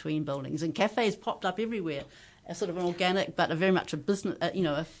space between buildings. And cafes popped up everywhere as sort of an organic, but very much a business,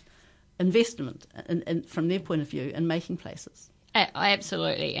 investment and from their point of view in making places.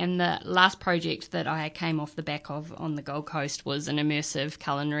 Absolutely. And the last project that I came off the back of on the Gold Coast was an immersive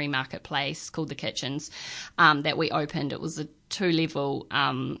culinary marketplace called The Kitchens that we opened. It was a 2-level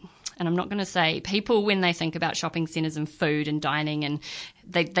and I'm not going to say people when they think about shopping centres and food and dining and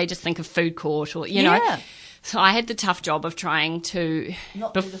they just think of food court or, know. So I had the tough job of trying to...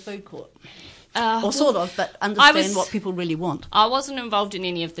 Not be the food court. Sort of, but understand what people really want. I wasn't involved in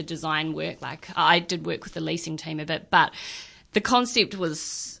any of the design work. Like I did work with the leasing team a bit, but the concept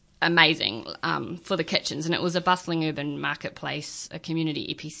was amazing for The Kitchens, and it was a bustling urban marketplace, a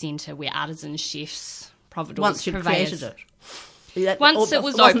community epicentre where artisans, chefs, providores, once you purveyors... created it. Once it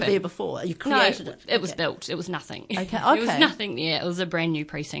was open. It wasn't open. there before. You created it. It was built. It was nothing. Okay. It was nothing there. It was a brand new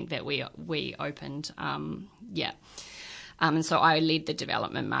precinct that we opened. And so I led the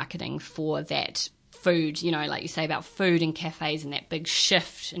development marketing for that food, like you say about food and cafes and that big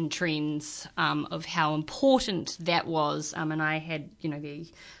shift in trends of how important that was. And I had,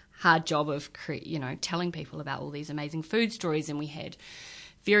 the hard job of, telling people about all these amazing food stories. And we had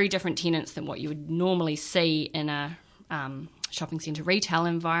very different tenants than what you would normally see in a shopping centre retail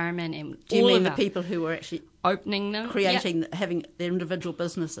environment. And do you mean the people who were actually opening them, creating, having their individual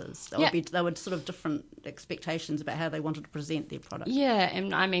businesses? They were sort of different expectations about how they wanted to present their product. Yeah,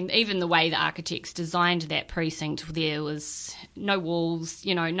 and I mean, even the way the architects designed that precinct, there was no walls,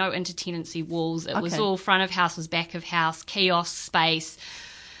 no intertenancy walls. It was all front of house was back of house, kiosk space,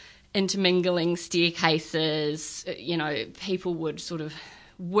 intermingling staircases. People would sort of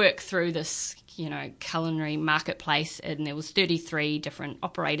work through this culinary marketplace, and there was 33 different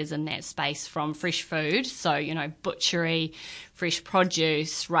operators in that space, from fresh food, so butchery, fresh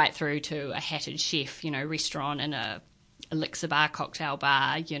produce, right through to a hatted chef, restaurant and a elixir bar, cocktail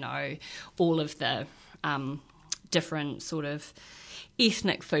bar, all of the different sort of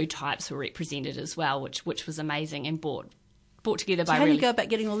ethnic food types were represented as well, which was amazing and brought together by. So how do you go about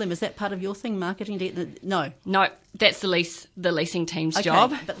getting all them? Is that part of your thing, marketing? No, that's the leasing team's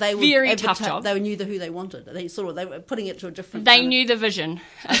job. But they were very tough job. They knew who they wanted. They were putting it to a different. They knew the vision.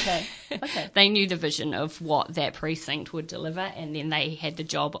 Okay. They knew the vision of what that precinct would deliver, and then they had the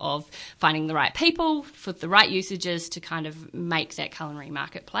job of finding the right people for the right usages to kind of make that culinary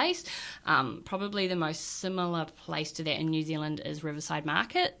marketplace. Probably the most similar place to that in New Zealand is Riverside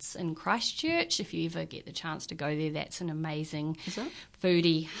Markets in Christchurch. If you ever get the chance to go there, that's an amazing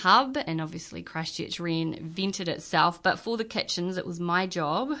foodie hub, and obviously Christchurch reinvented itself. But for The Kitchens, it was my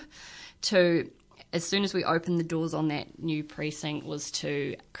job to, as soon as we opened the doors on that new precinct, was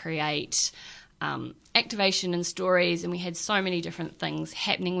to create activation and stories, and we had so many different things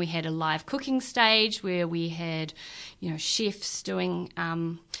happening. We had a live cooking stage where we had chefs doing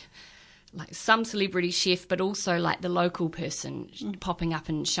like some celebrity chef, but also like the local person popping up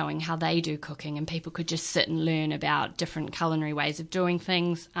and showing how they do cooking, and people could just sit and learn about different culinary ways of doing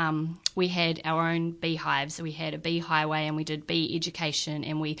things. We had our own beehives, so we had a bee highway, and we did bee education,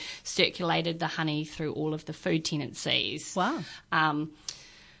 and we circulated the honey through all of the food tenancies. Wow.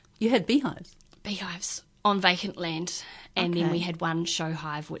 You had beehives? Beehives on vacant land. And then we had one show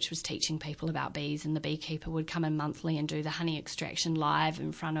hive, which was teaching people about bees, and the beekeeper would come in monthly and do the honey extraction live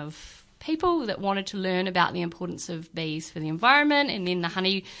in front of people that wanted to learn about the importance of bees for the environment, and then the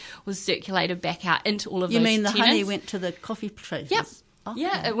honey was circulated back out into all of those tenants. You mean the honey went to the coffee traces? Yep. Okay.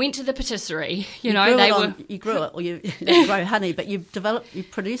 Yeah, it went to the patisserie. You grew it, or you don't grow honey, but you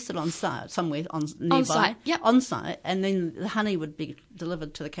produced it on site, somewhere nearby. On site, yep. On site, and then the honey would be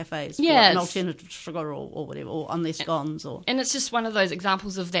delivered to the cafes for an alternative to sugar or whatever, or on their scones. And it's just one of those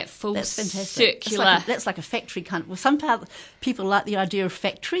examples of that full circular... That's like a factory kind of... Well, some people like the idea of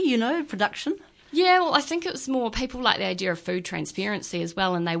factory, production. Yeah, well, I think it's more people like the idea of food transparency as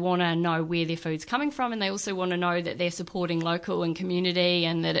well, and they want to know where their food's coming from, and they also want to know that they're supporting local and community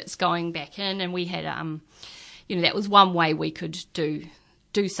and that it's going back in. And we had, that was one way we could do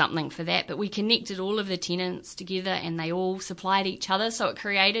something for that, but we connected all of the tenants together and they all supplied each other, so it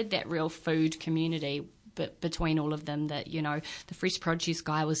created that real food community between all of them, that, the fresh produce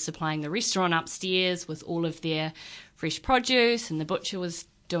guy was supplying the restaurant upstairs with all of their fresh produce, and the butcher was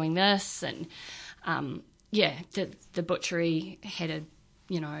doing this, and the butchery had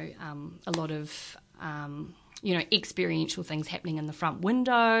a lot of experiential things happening in the front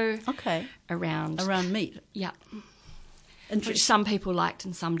window. Okay. Around meat. Yeah. Which some people liked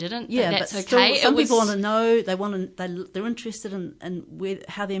and some didn't. Yeah, but that's but okay. Some people want to know. They're interested in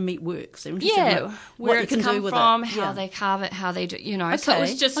how their meat works. They're interested in where what it's you can come do with from, it. how they carve it, how they do. So it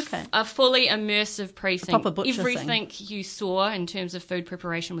was just a fully immersive precinct. A proper butcher Everything thing. you saw in terms of food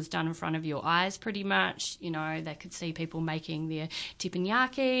preparation was done in front of your eyes, pretty much. They could see people making their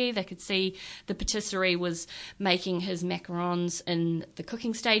teppanyaki. They could see the patisserie was making his macarons in the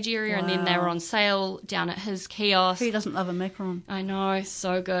cooking stage area, and then they were on sale down at his kiosk. Who doesn't love a macaron? I know,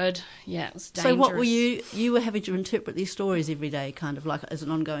 so good. Yeah, it was dangerous. So what were you were having to interpret these stories every day, kind of like as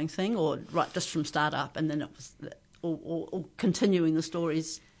an ongoing thing, or right just from start up, and then it was, or continuing the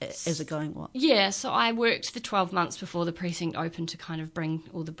stories as a going what? Yeah, so I worked the 12 months before the precinct opened to kind of bring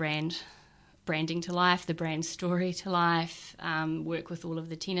all the branding to life, the brand story to life, work with all of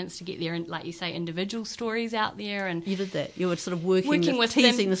the tenants to get their, like you say, individual stories out there. And you did that. You were sort of working with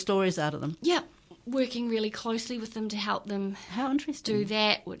teasing the stories out of them. Yeah. Working really closely with them to help them do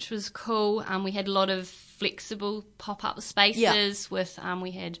that, which was cool. We had a lot of flexible pop-up spaces with,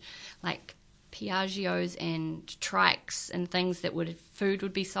 we had like Piaggios and trikes and things that food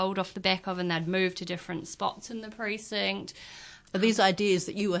would be sold off the back of, and they'd move to different spots in the precinct. Are these ideas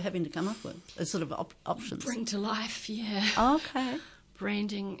that you were having to come up with as sort of options? Bring to life, yeah. Oh, okay.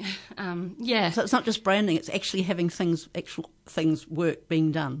 Branding, So it's not just branding; it's actually having actual things, work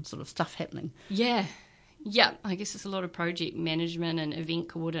being done, sort of stuff happening. Yeah. I guess it's a lot of project management and event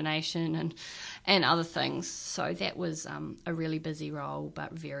coordination and other things. So that was a really busy role,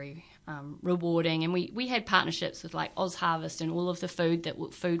 but very rewarding. And we had partnerships with like Oz Harvest and all of the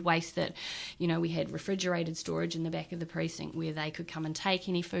food waste that, we had refrigerated storage in the back of the precinct where they could come and take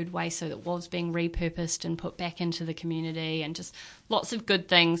any food waste, so that was being repurposed and put back into the community, and just lots of good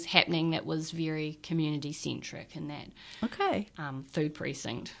things happening that was very community centric in that food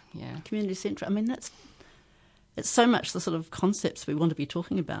precinct. Yeah, community centric. I mean, it's so much the sort of concepts we want to be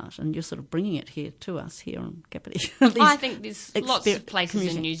talking about, and you're sort of bringing it here to us here on Kapiti. I think there's lots of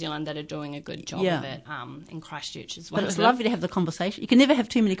places in New Zealand that are doing a good job of it, and Christchurch as well. But it's lovely to have the conversation. You can never have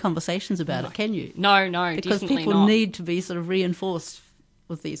too many conversations about it, can you? No, because definitely people not. need to be sort of reinforced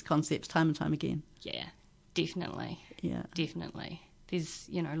with these concepts time and time again. Yeah, definitely. Yeah, definitely. There's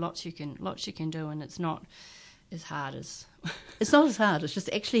lots you can do, and it's not as hard as. It's not as hard. It's just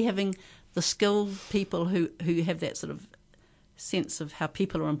actually having the skilled people who have that sort of sense of how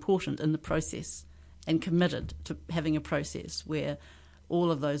people are important in the process, and committed to having a process where all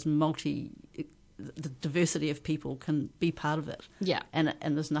of those the diversity of people can be part of it. Yeah. And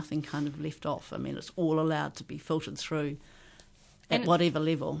there's nothing kind of left off. I mean, it's all allowed to be filtered through at whatever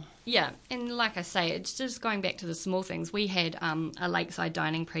level. Yeah, and like I say, it's just going back to the small things. We had a lakeside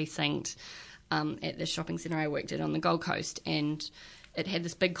dining precinct at the shopping centre I worked at on the Gold Coast, and it had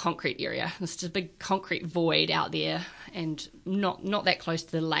this big concrete area, this big concrete void out there, and not that close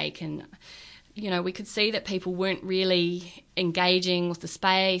to the lake. And, we could see that people weren't really engaging with the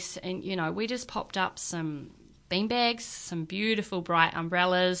space. And, we just popped up some beanbags, some beautiful bright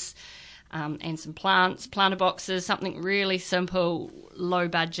umbrellas, and some planter boxes, something really simple, low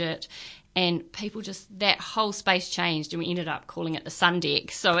budget. And people that whole space changed, and we ended up calling it the sun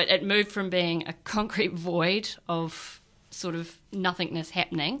deck. So it moved from being a concrete void of sort of nothingness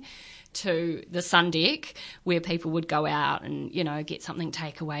happening to the sun deck, where people would go out and, get something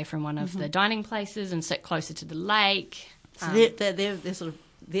takeaway from one of the dining places and sit closer to the lake. So they're sort of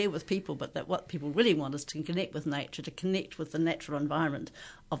there with people, but that what people really want is to connect with nature, to connect with the natural environment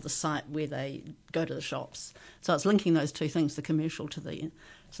of the site where they go to the shops. So it's linking those two things, the commercial to the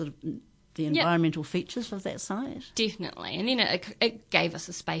sort of the environmental features of that site. Definitely. And then it gave us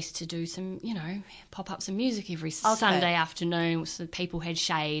a space to do some, pop up some music every Sunday afternoon, so people had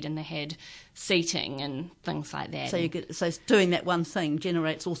shade and they had seating and things like that. So doing that one thing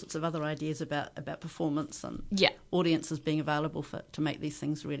generates all sorts of other ideas about performance and audiences being available to make these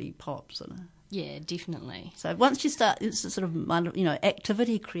things really pop. Sort of. Yeah, definitely. So once you start, it's a sort of,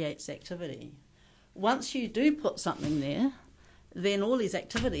 activity creates activity. Once you do put something there, then all these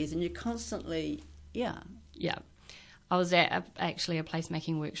activities, and you're constantly, Yeah. I was at a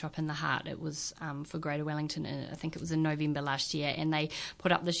placemaking workshop in the Heart. It was for Greater Wellington, I think it was in November last year, and they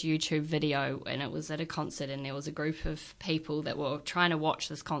put up this YouTube video, and it was at a concert, and there was a group of people that were trying to watch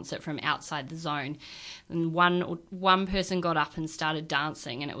this concert from outside the zone. And one person got up and started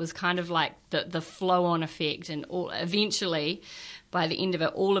dancing, and it was kind of like the flow-on effect, and eventually, by the end of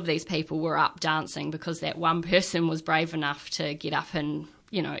it, all of these people were up dancing because that one person was brave enough to get up and,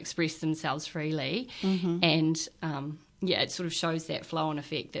 express themselves freely. And, it sort of shows that flow-on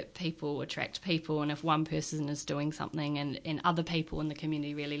effect that people attract people, and if one person is doing something and other people in the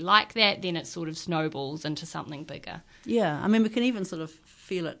community really like that, then it sort of snowballs into something bigger. Yeah, I mean, we can even sort of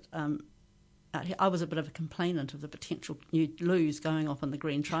feel it out here. I was a bit of a complainant of the potential new loos going up on the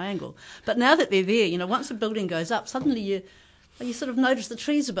Green Triangle. But now that they're there, once a building goes up, suddenly you sort of notice the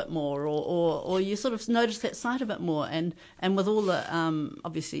trees a bit more, or you sort of notice that site a bit more, and with all the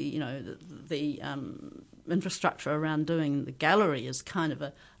obviously the infrastructure around doing the gallery is kind of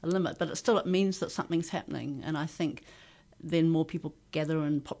a limit, but it means that something's happening, and I think then more people gather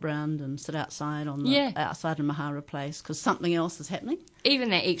and pop round and sit outside outside in Mahara Place because something else is happening. Even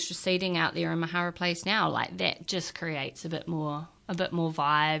that extra seating out there in Mahara Place now, like that just creates a bit more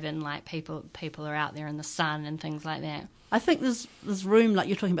vibe, and like people are out there in the sun and things like that. I think there's room, like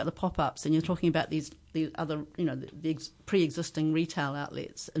you're talking about the pop-ups, and you're talking about these other, the pre-existing retail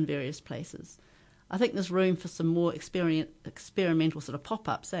outlets in various places. I think there's room for some more experimental sort of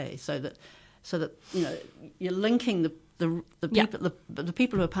pop-ups, so that you're linking the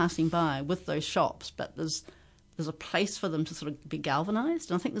people who are passing by with those shops, but there's a place for them to sort of be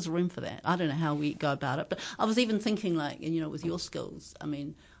galvanised, and I think there's room for that. I don't know how we go about it, but I was even thinking, like, with your skills, I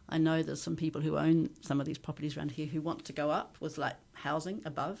mean, I know there's some people who own some of these properties around here who want to go up with like housing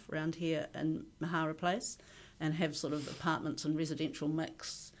above around here in Mahara Place and have sort of apartments and residential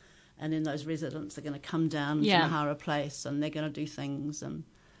mix, and then those residents are going to come down to Mahara Place and they're going to do things. And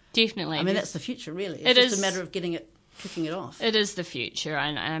definitely, I mean, that's the future, really. It's just a matter of kicking it off. It is the future,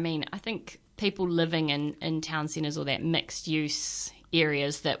 and I mean, I think people living in town centres or that mixed use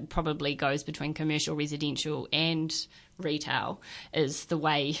areas that probably goes between commercial, residential and retail is the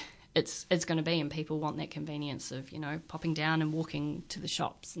way it's going to be, and people want that convenience of popping down and walking to the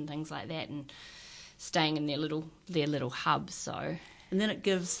shops and things like that and staying in their little hubs. So and then it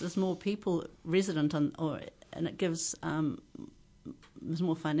gives there's more people resident and it gives there's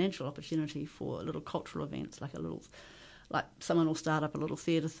more financial opportunity for little cultural events, like someone will start up a little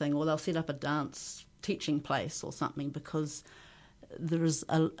theatre thing, or they'll set up a dance teaching place or something, because there is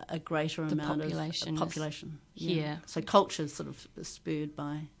a greater amount of population. Yeah. So culture is sort of spurred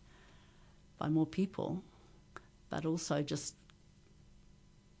by more people, but also just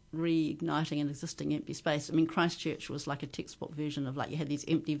reigniting an existing empty space. I mean, Christchurch was like a textbook version of, like, you had these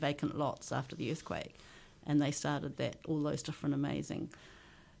empty vacant lots after the earthquake, and they started that, all those different amazing,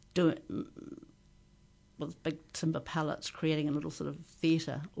 with big timber pallets, creating a little sort of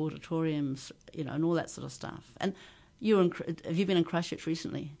theatre, auditoriums, and all that sort of stuff. And have you been in Christchurch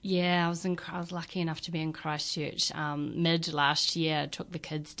recently? Yeah, I was lucky enough to be in Christchurch mid last year. I took the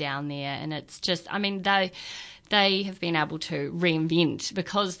kids down there, and it's just, I mean, they have been able to reinvent,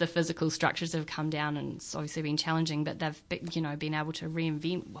 because the physical structures have come down, and it's obviously been challenging, but they've been able to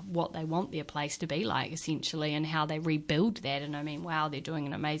reinvent what they want their place to be like, essentially, and how they rebuild that. And I mean, wow, they're doing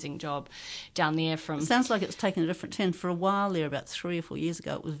an amazing job down there. It sounds like it's taken a different turn. For a while there, about 3 or 4 years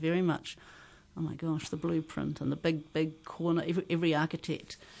ago, it was very much, oh my gosh, the blueprint and the big corner. Every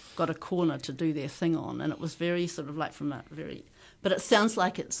architect got a corner to do their thing on, and it was very sort of like but it sounds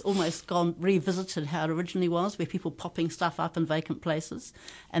like it's almost revisited how it originally was, where people popping stuff up in vacant places,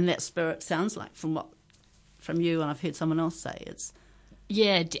 and that spirit sounds like from you, and I've heard someone else say,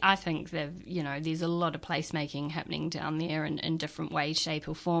 Yeah, I think there's a lot of placemaking happening down there in different ways, shape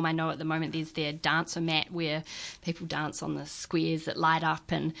or form. I know at the moment there's their dancer mat where people dance on the squares that light up,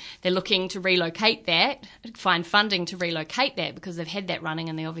 and they're looking to relocate that, find funding to relocate that because they've had that running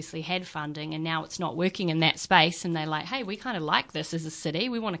and they obviously had funding, and now it's not working in that space, and they're like, hey, we kind of like this as a city.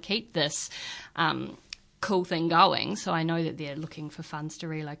 We want to keep this cool thing going. So I know that they're looking for funds to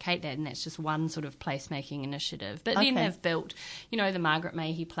relocate that, and that's just one sort of placemaking initiative. But then they've built, the Margaret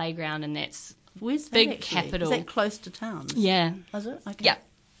Mayhew Playground, and that's Where's that big actually? capital. Is that close to town? Yeah. Is it? Okay. Yeah.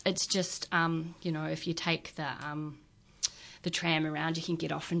 It's just, if you take the tram around, you can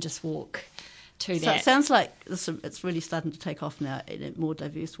get off and just walk to that. So it sounds like it's really starting to take off now in a more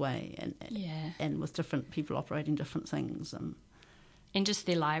diverse way, and with different people operating different things. And just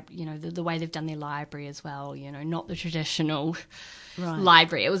their library, the way they've done their library as well, not the traditional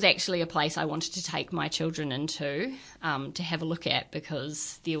library. It was actually a place I wanted to take my children into to have a look at,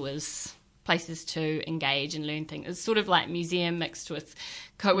 because there was places to engage and learn things. It's sort of like museum mixed with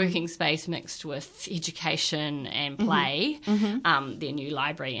co-working space, mixed with education and play. Mm-hmm. Their new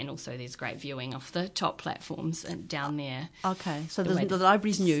library, and also there's great viewing off the top platforms and down there. Okay, so the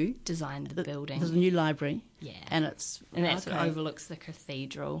library's new. Designed the building. There's a new library. Yeah, and that's what overlooks the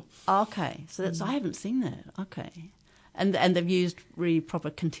cathedral. Okay, so that's I haven't seen that. Okay, and they've used really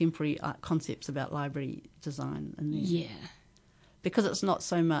proper contemporary art concepts about library design in there. Yeah. Because it's not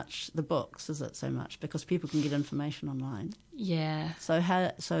so much the books, is it, so much? Because people can get information online. Yeah. So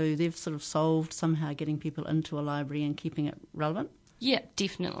they've sort of solved somehow getting people into a library and keeping it relevant? Yeah,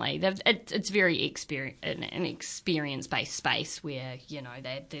 definitely. It's very an experience-based space where, they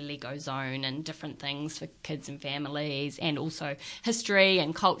have the Lego zone and different things for kids and families, and also history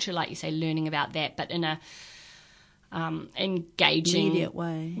and culture, like you say, learning about that, but in a engaging... immediate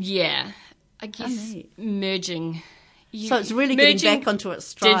way. Yeah. I guess merging... So it's really getting back onto its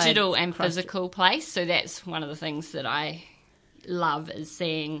stride. Digital and physical place. So that's one of the things that I love, is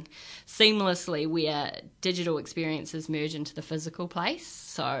seeing seamlessly where digital experiences merge into the physical place.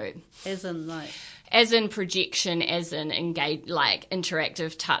 So as in projection, as in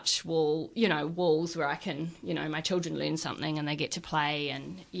interactive touch wall, walls where I can, my children learn something and they get to play,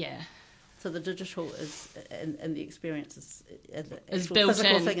 and So the digital is, and the experience is built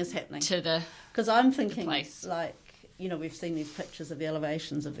physical in thing is happening to the. Because I'm thinking place. We've seen these pictures of the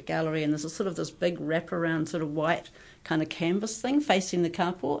elevations of the gallery, and there's this big wraparound sort of white kind of canvas thing facing the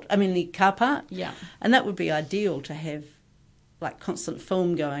car park. Yeah. And that would be ideal to have constant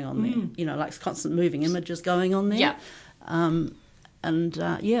film going on there, constant moving images going on there. Yeah. I don't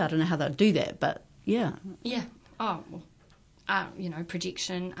know how they'd do that, but yeah. Yeah. Oh, well,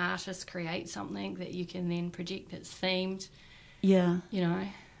 projection, artists create something that you can then project that's themed. Yeah.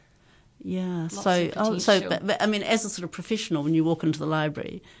 Yeah, but I mean, as a sort of professional, when you walk into the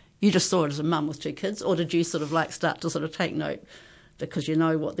library, you just saw it as a mum with two kids, or did you sort of start to sort of take note because you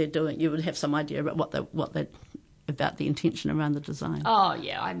know what they're doing? You would have some idea about about the intention around the design. Oh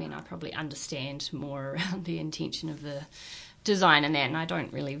yeah, I mean, I probably understand more around the intention of the design and that, and I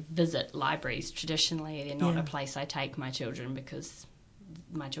don't really visit libraries traditionally. They're not a place I take my children, because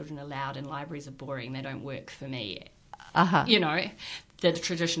my children are loud and libraries are boring. They don't work for me. The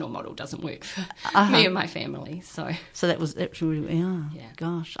traditional model doesn't work for me and my family. So that was really,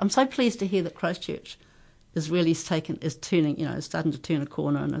 gosh. I'm so pleased to hear that Christchurch is really starting to turn a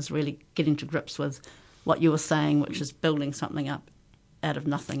corner and is really getting to grips with what you were saying, which is building something up out of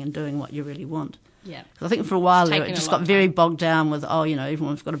nothing and doing what you really want. Yeah. Because I think for a while there it just got very bogged down with,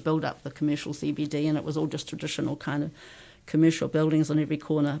 everyone's got to build up the commercial CBD, and it was all just traditional kind of commercial buildings on every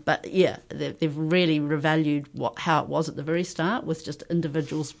corner. But they've really revalued how it was at the very start, with just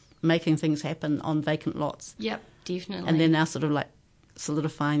individuals making things happen on vacant lots. Yep, definitely. And they're now sort of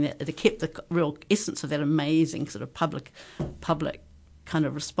solidifying that. They kept the real essence of that amazing sort of public kind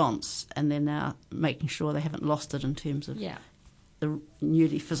of response, and they're now making sure they haven't lost it in terms of the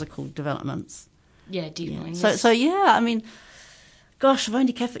newly physical developments. Yeah, definitely. Yeah. So I mean, gosh, if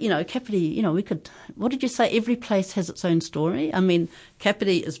only Kapiti, we could... What did you say? Every place has its own story. I mean,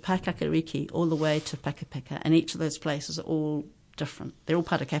 Kapiti is Pakakariki all the way to Pakapaka, and each of those places are all different. They're all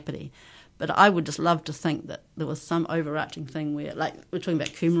part of Kapiti. But I would just love to think that there was some overarching thing where, we're talking about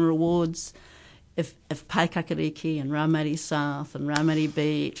Kumara Awards, if Paikakariki and Raumati South and Raumati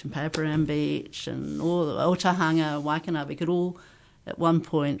Beach and Paparam Beach and all the Otahanga, Waikanabe, we could all, at one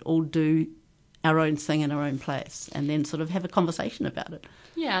point, all do our own thing in our own place, and then sort of have a conversation about it.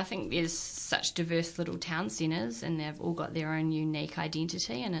 Yeah, I think there's such diverse little town centres, and they've all got their own unique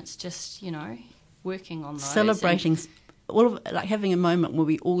identity, and it's just, working on those. Celebrating, having a moment where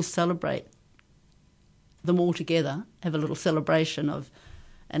we all celebrate them all together, have a little celebration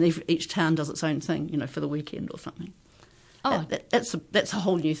and each town does its own thing, for the weekend or something. Oh, that's a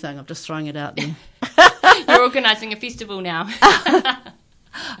whole new thing. I'm just throwing it out there. You're organising a festival now.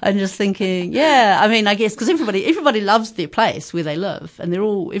 I'm just thinking, I guess because everybody loves their place where they live, and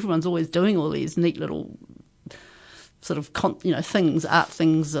everyone's always doing all these neat little sort of things, art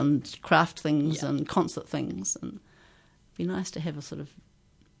things and craft things and concert things, and it'd be nice to have a sort of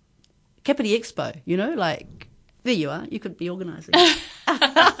Kapiti Expo, like there you are, you could be organising.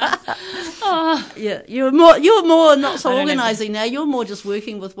 Oh. Yeah, you're more not so organising now. You're more just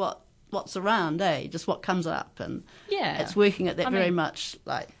working with what's around, just what comes up, and it's working at that very much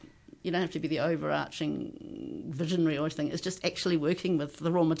like. You don't have to be the overarching visionary or anything. It's just actually working with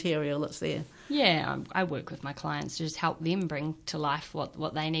the raw material that's there. Yeah, I work with my clients to just help them bring to life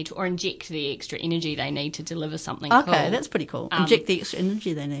what they need to, or inject the extra energy they need to deliver something cool. Okay, that's pretty cool. Inject the extra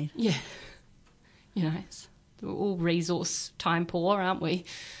energy they need. Yeah. We're all resource time poor, aren't we?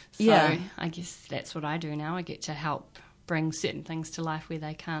 So I guess that's what I do now. I get to help bring certain things to life where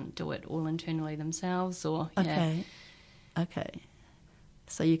they can't do it all internally themselves. Okay.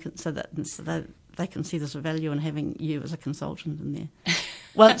 So they can see there's a value in having you as a consultant in there.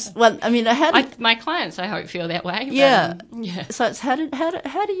 My clients, I hope, feel that way. Yeah. So it's how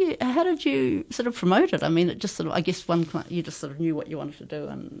did you sort of promote it? I mean, it just sort of, I guess one client, you just sort of knew what you wanted to do,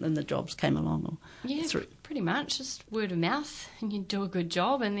 and then the jobs came along. Pretty much just word of mouth, and you do a good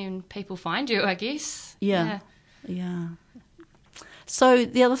job, and then people find you, I guess. Yeah. So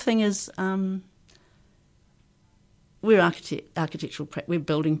the other thing is. We're architectural, we're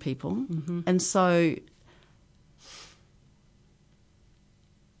building people, and so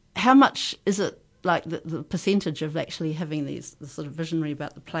how much is it like the percentage of actually having the sort of visionary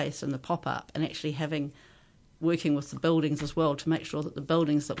about the place and the pop-up, and actually working with the buildings as well to make sure that the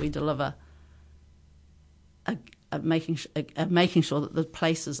buildings that we deliver are making sure that the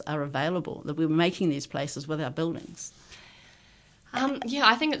places are available, that we're making these places with our buildings?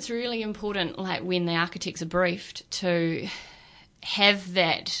 I think it's really important, like when the architects are briefed, to have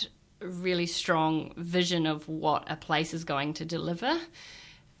that really strong vision of what a place is going to deliver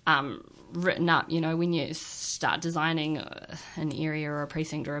written up, when you start designing an area or a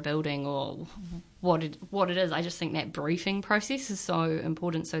precinct or a building or what it is. I just think that briefing process is so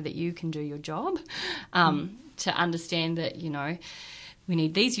important so that you can do your job, to understand that, we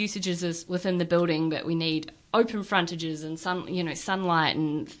need these usages within the building, but we need open frontages and sunlight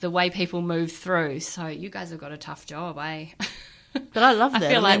and the way people move through. So you guys have got a tough job, eh? But I love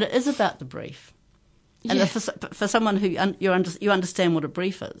that. I mean, it is about the brief. And for someone who you understand what a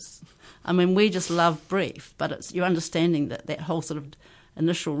brief is. I mean, we just love brief, but you're understanding that whole sort of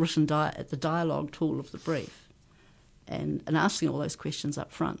initial written the dialogue tool of the brief. And asking all those questions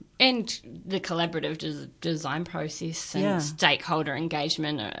up front. And the collaborative design process and stakeholder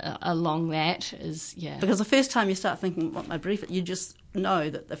engagement along that is, Because the first time you start thinking, what my brief is, you just know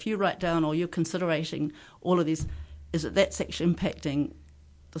that if you write down or you're considering all of these, is that that's actually impacting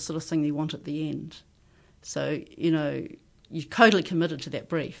the sort of thing you want at the end. So, you're totally committed to that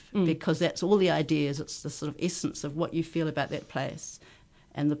brief because that's all the ideas, it's the sort of essence of what you feel about that place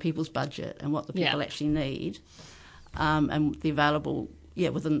and the people's budget and what the people actually need. And the available,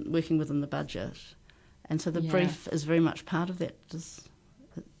 working within the budget. And so the brief is very much part of that.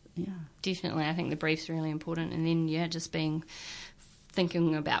 Definitely. I think the brief's really important. And then, just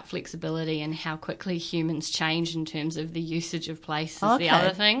thinking about flexibility and how quickly humans change in terms of the usage of place is the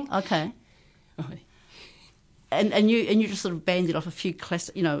other thing. Okay. And you just sort of banded off a few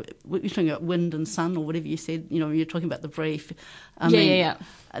classic, you're talking about wind and sun or whatever you said, you're talking about the brief. And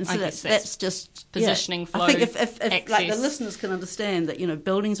so that's just positioning, flow. I think if like the listeners can understand that,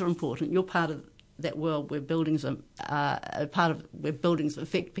 buildings are important. You're part of that world where buildings are where buildings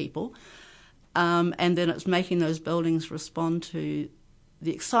affect people. And then it's making those buildings respond to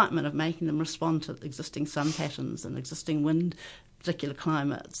the excitement of making them respond to existing sun patterns and existing wind particular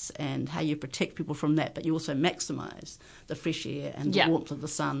climates and how you protect people from that, but you also maximise the fresh air and the warmth of the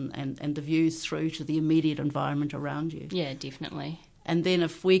sun and the views through to the immediate environment around you. Yeah, definitely. And then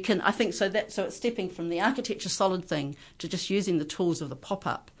if we can, I think so it's stepping from the architecture solid thing to just using the tools of the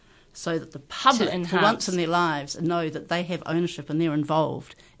pop-up so that the public, for once in their lives, know that they have ownership and they're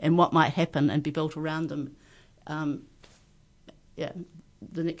involved in what might happen and be built around them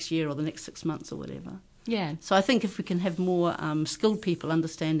the next year or the next 6 months or whatever. Yeah. So I think if we can have more skilled people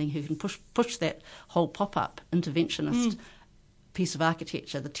understanding who can push that whole pop-up interventionist piece of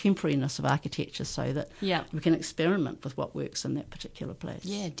architecture, the temporariness of architecture, so that we can experiment with what works in that particular place.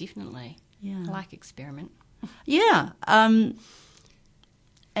 Yeah, definitely. Yeah. I like experiment. Yeah. And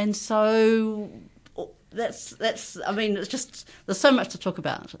so that's. I mean, it's just there's so much to talk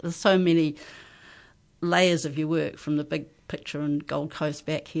about. There's so many layers of your work, from the big picture in Gold Coast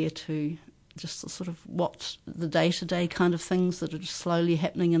back here to just the sort of what the day-to-day kind of things that are just slowly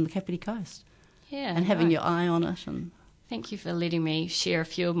happening in the Kapiti Coast. Yeah, and having your eye on it. And thank you for letting me share a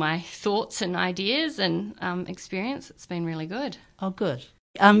few of my thoughts and ideas and experience. It's been really good. Oh, good.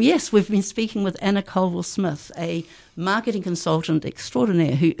 Yes, we've been speaking with Anna Colville Smith, a marketing consultant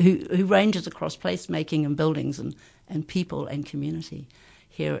extraordinaire who ranges across placemaking and buildings and people and community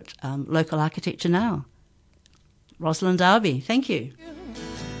here at Local Architecture Now. Rosalind Darby, thank you.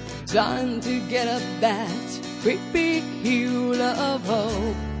 Time to get up that great big hill of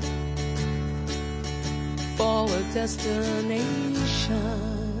hope for a destination.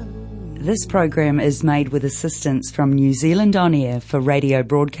 This program is made with assistance from New Zealand On Air for radio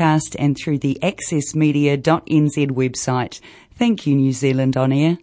broadcast and through the accessmedia.nz website. Thank you, New Zealand On Air.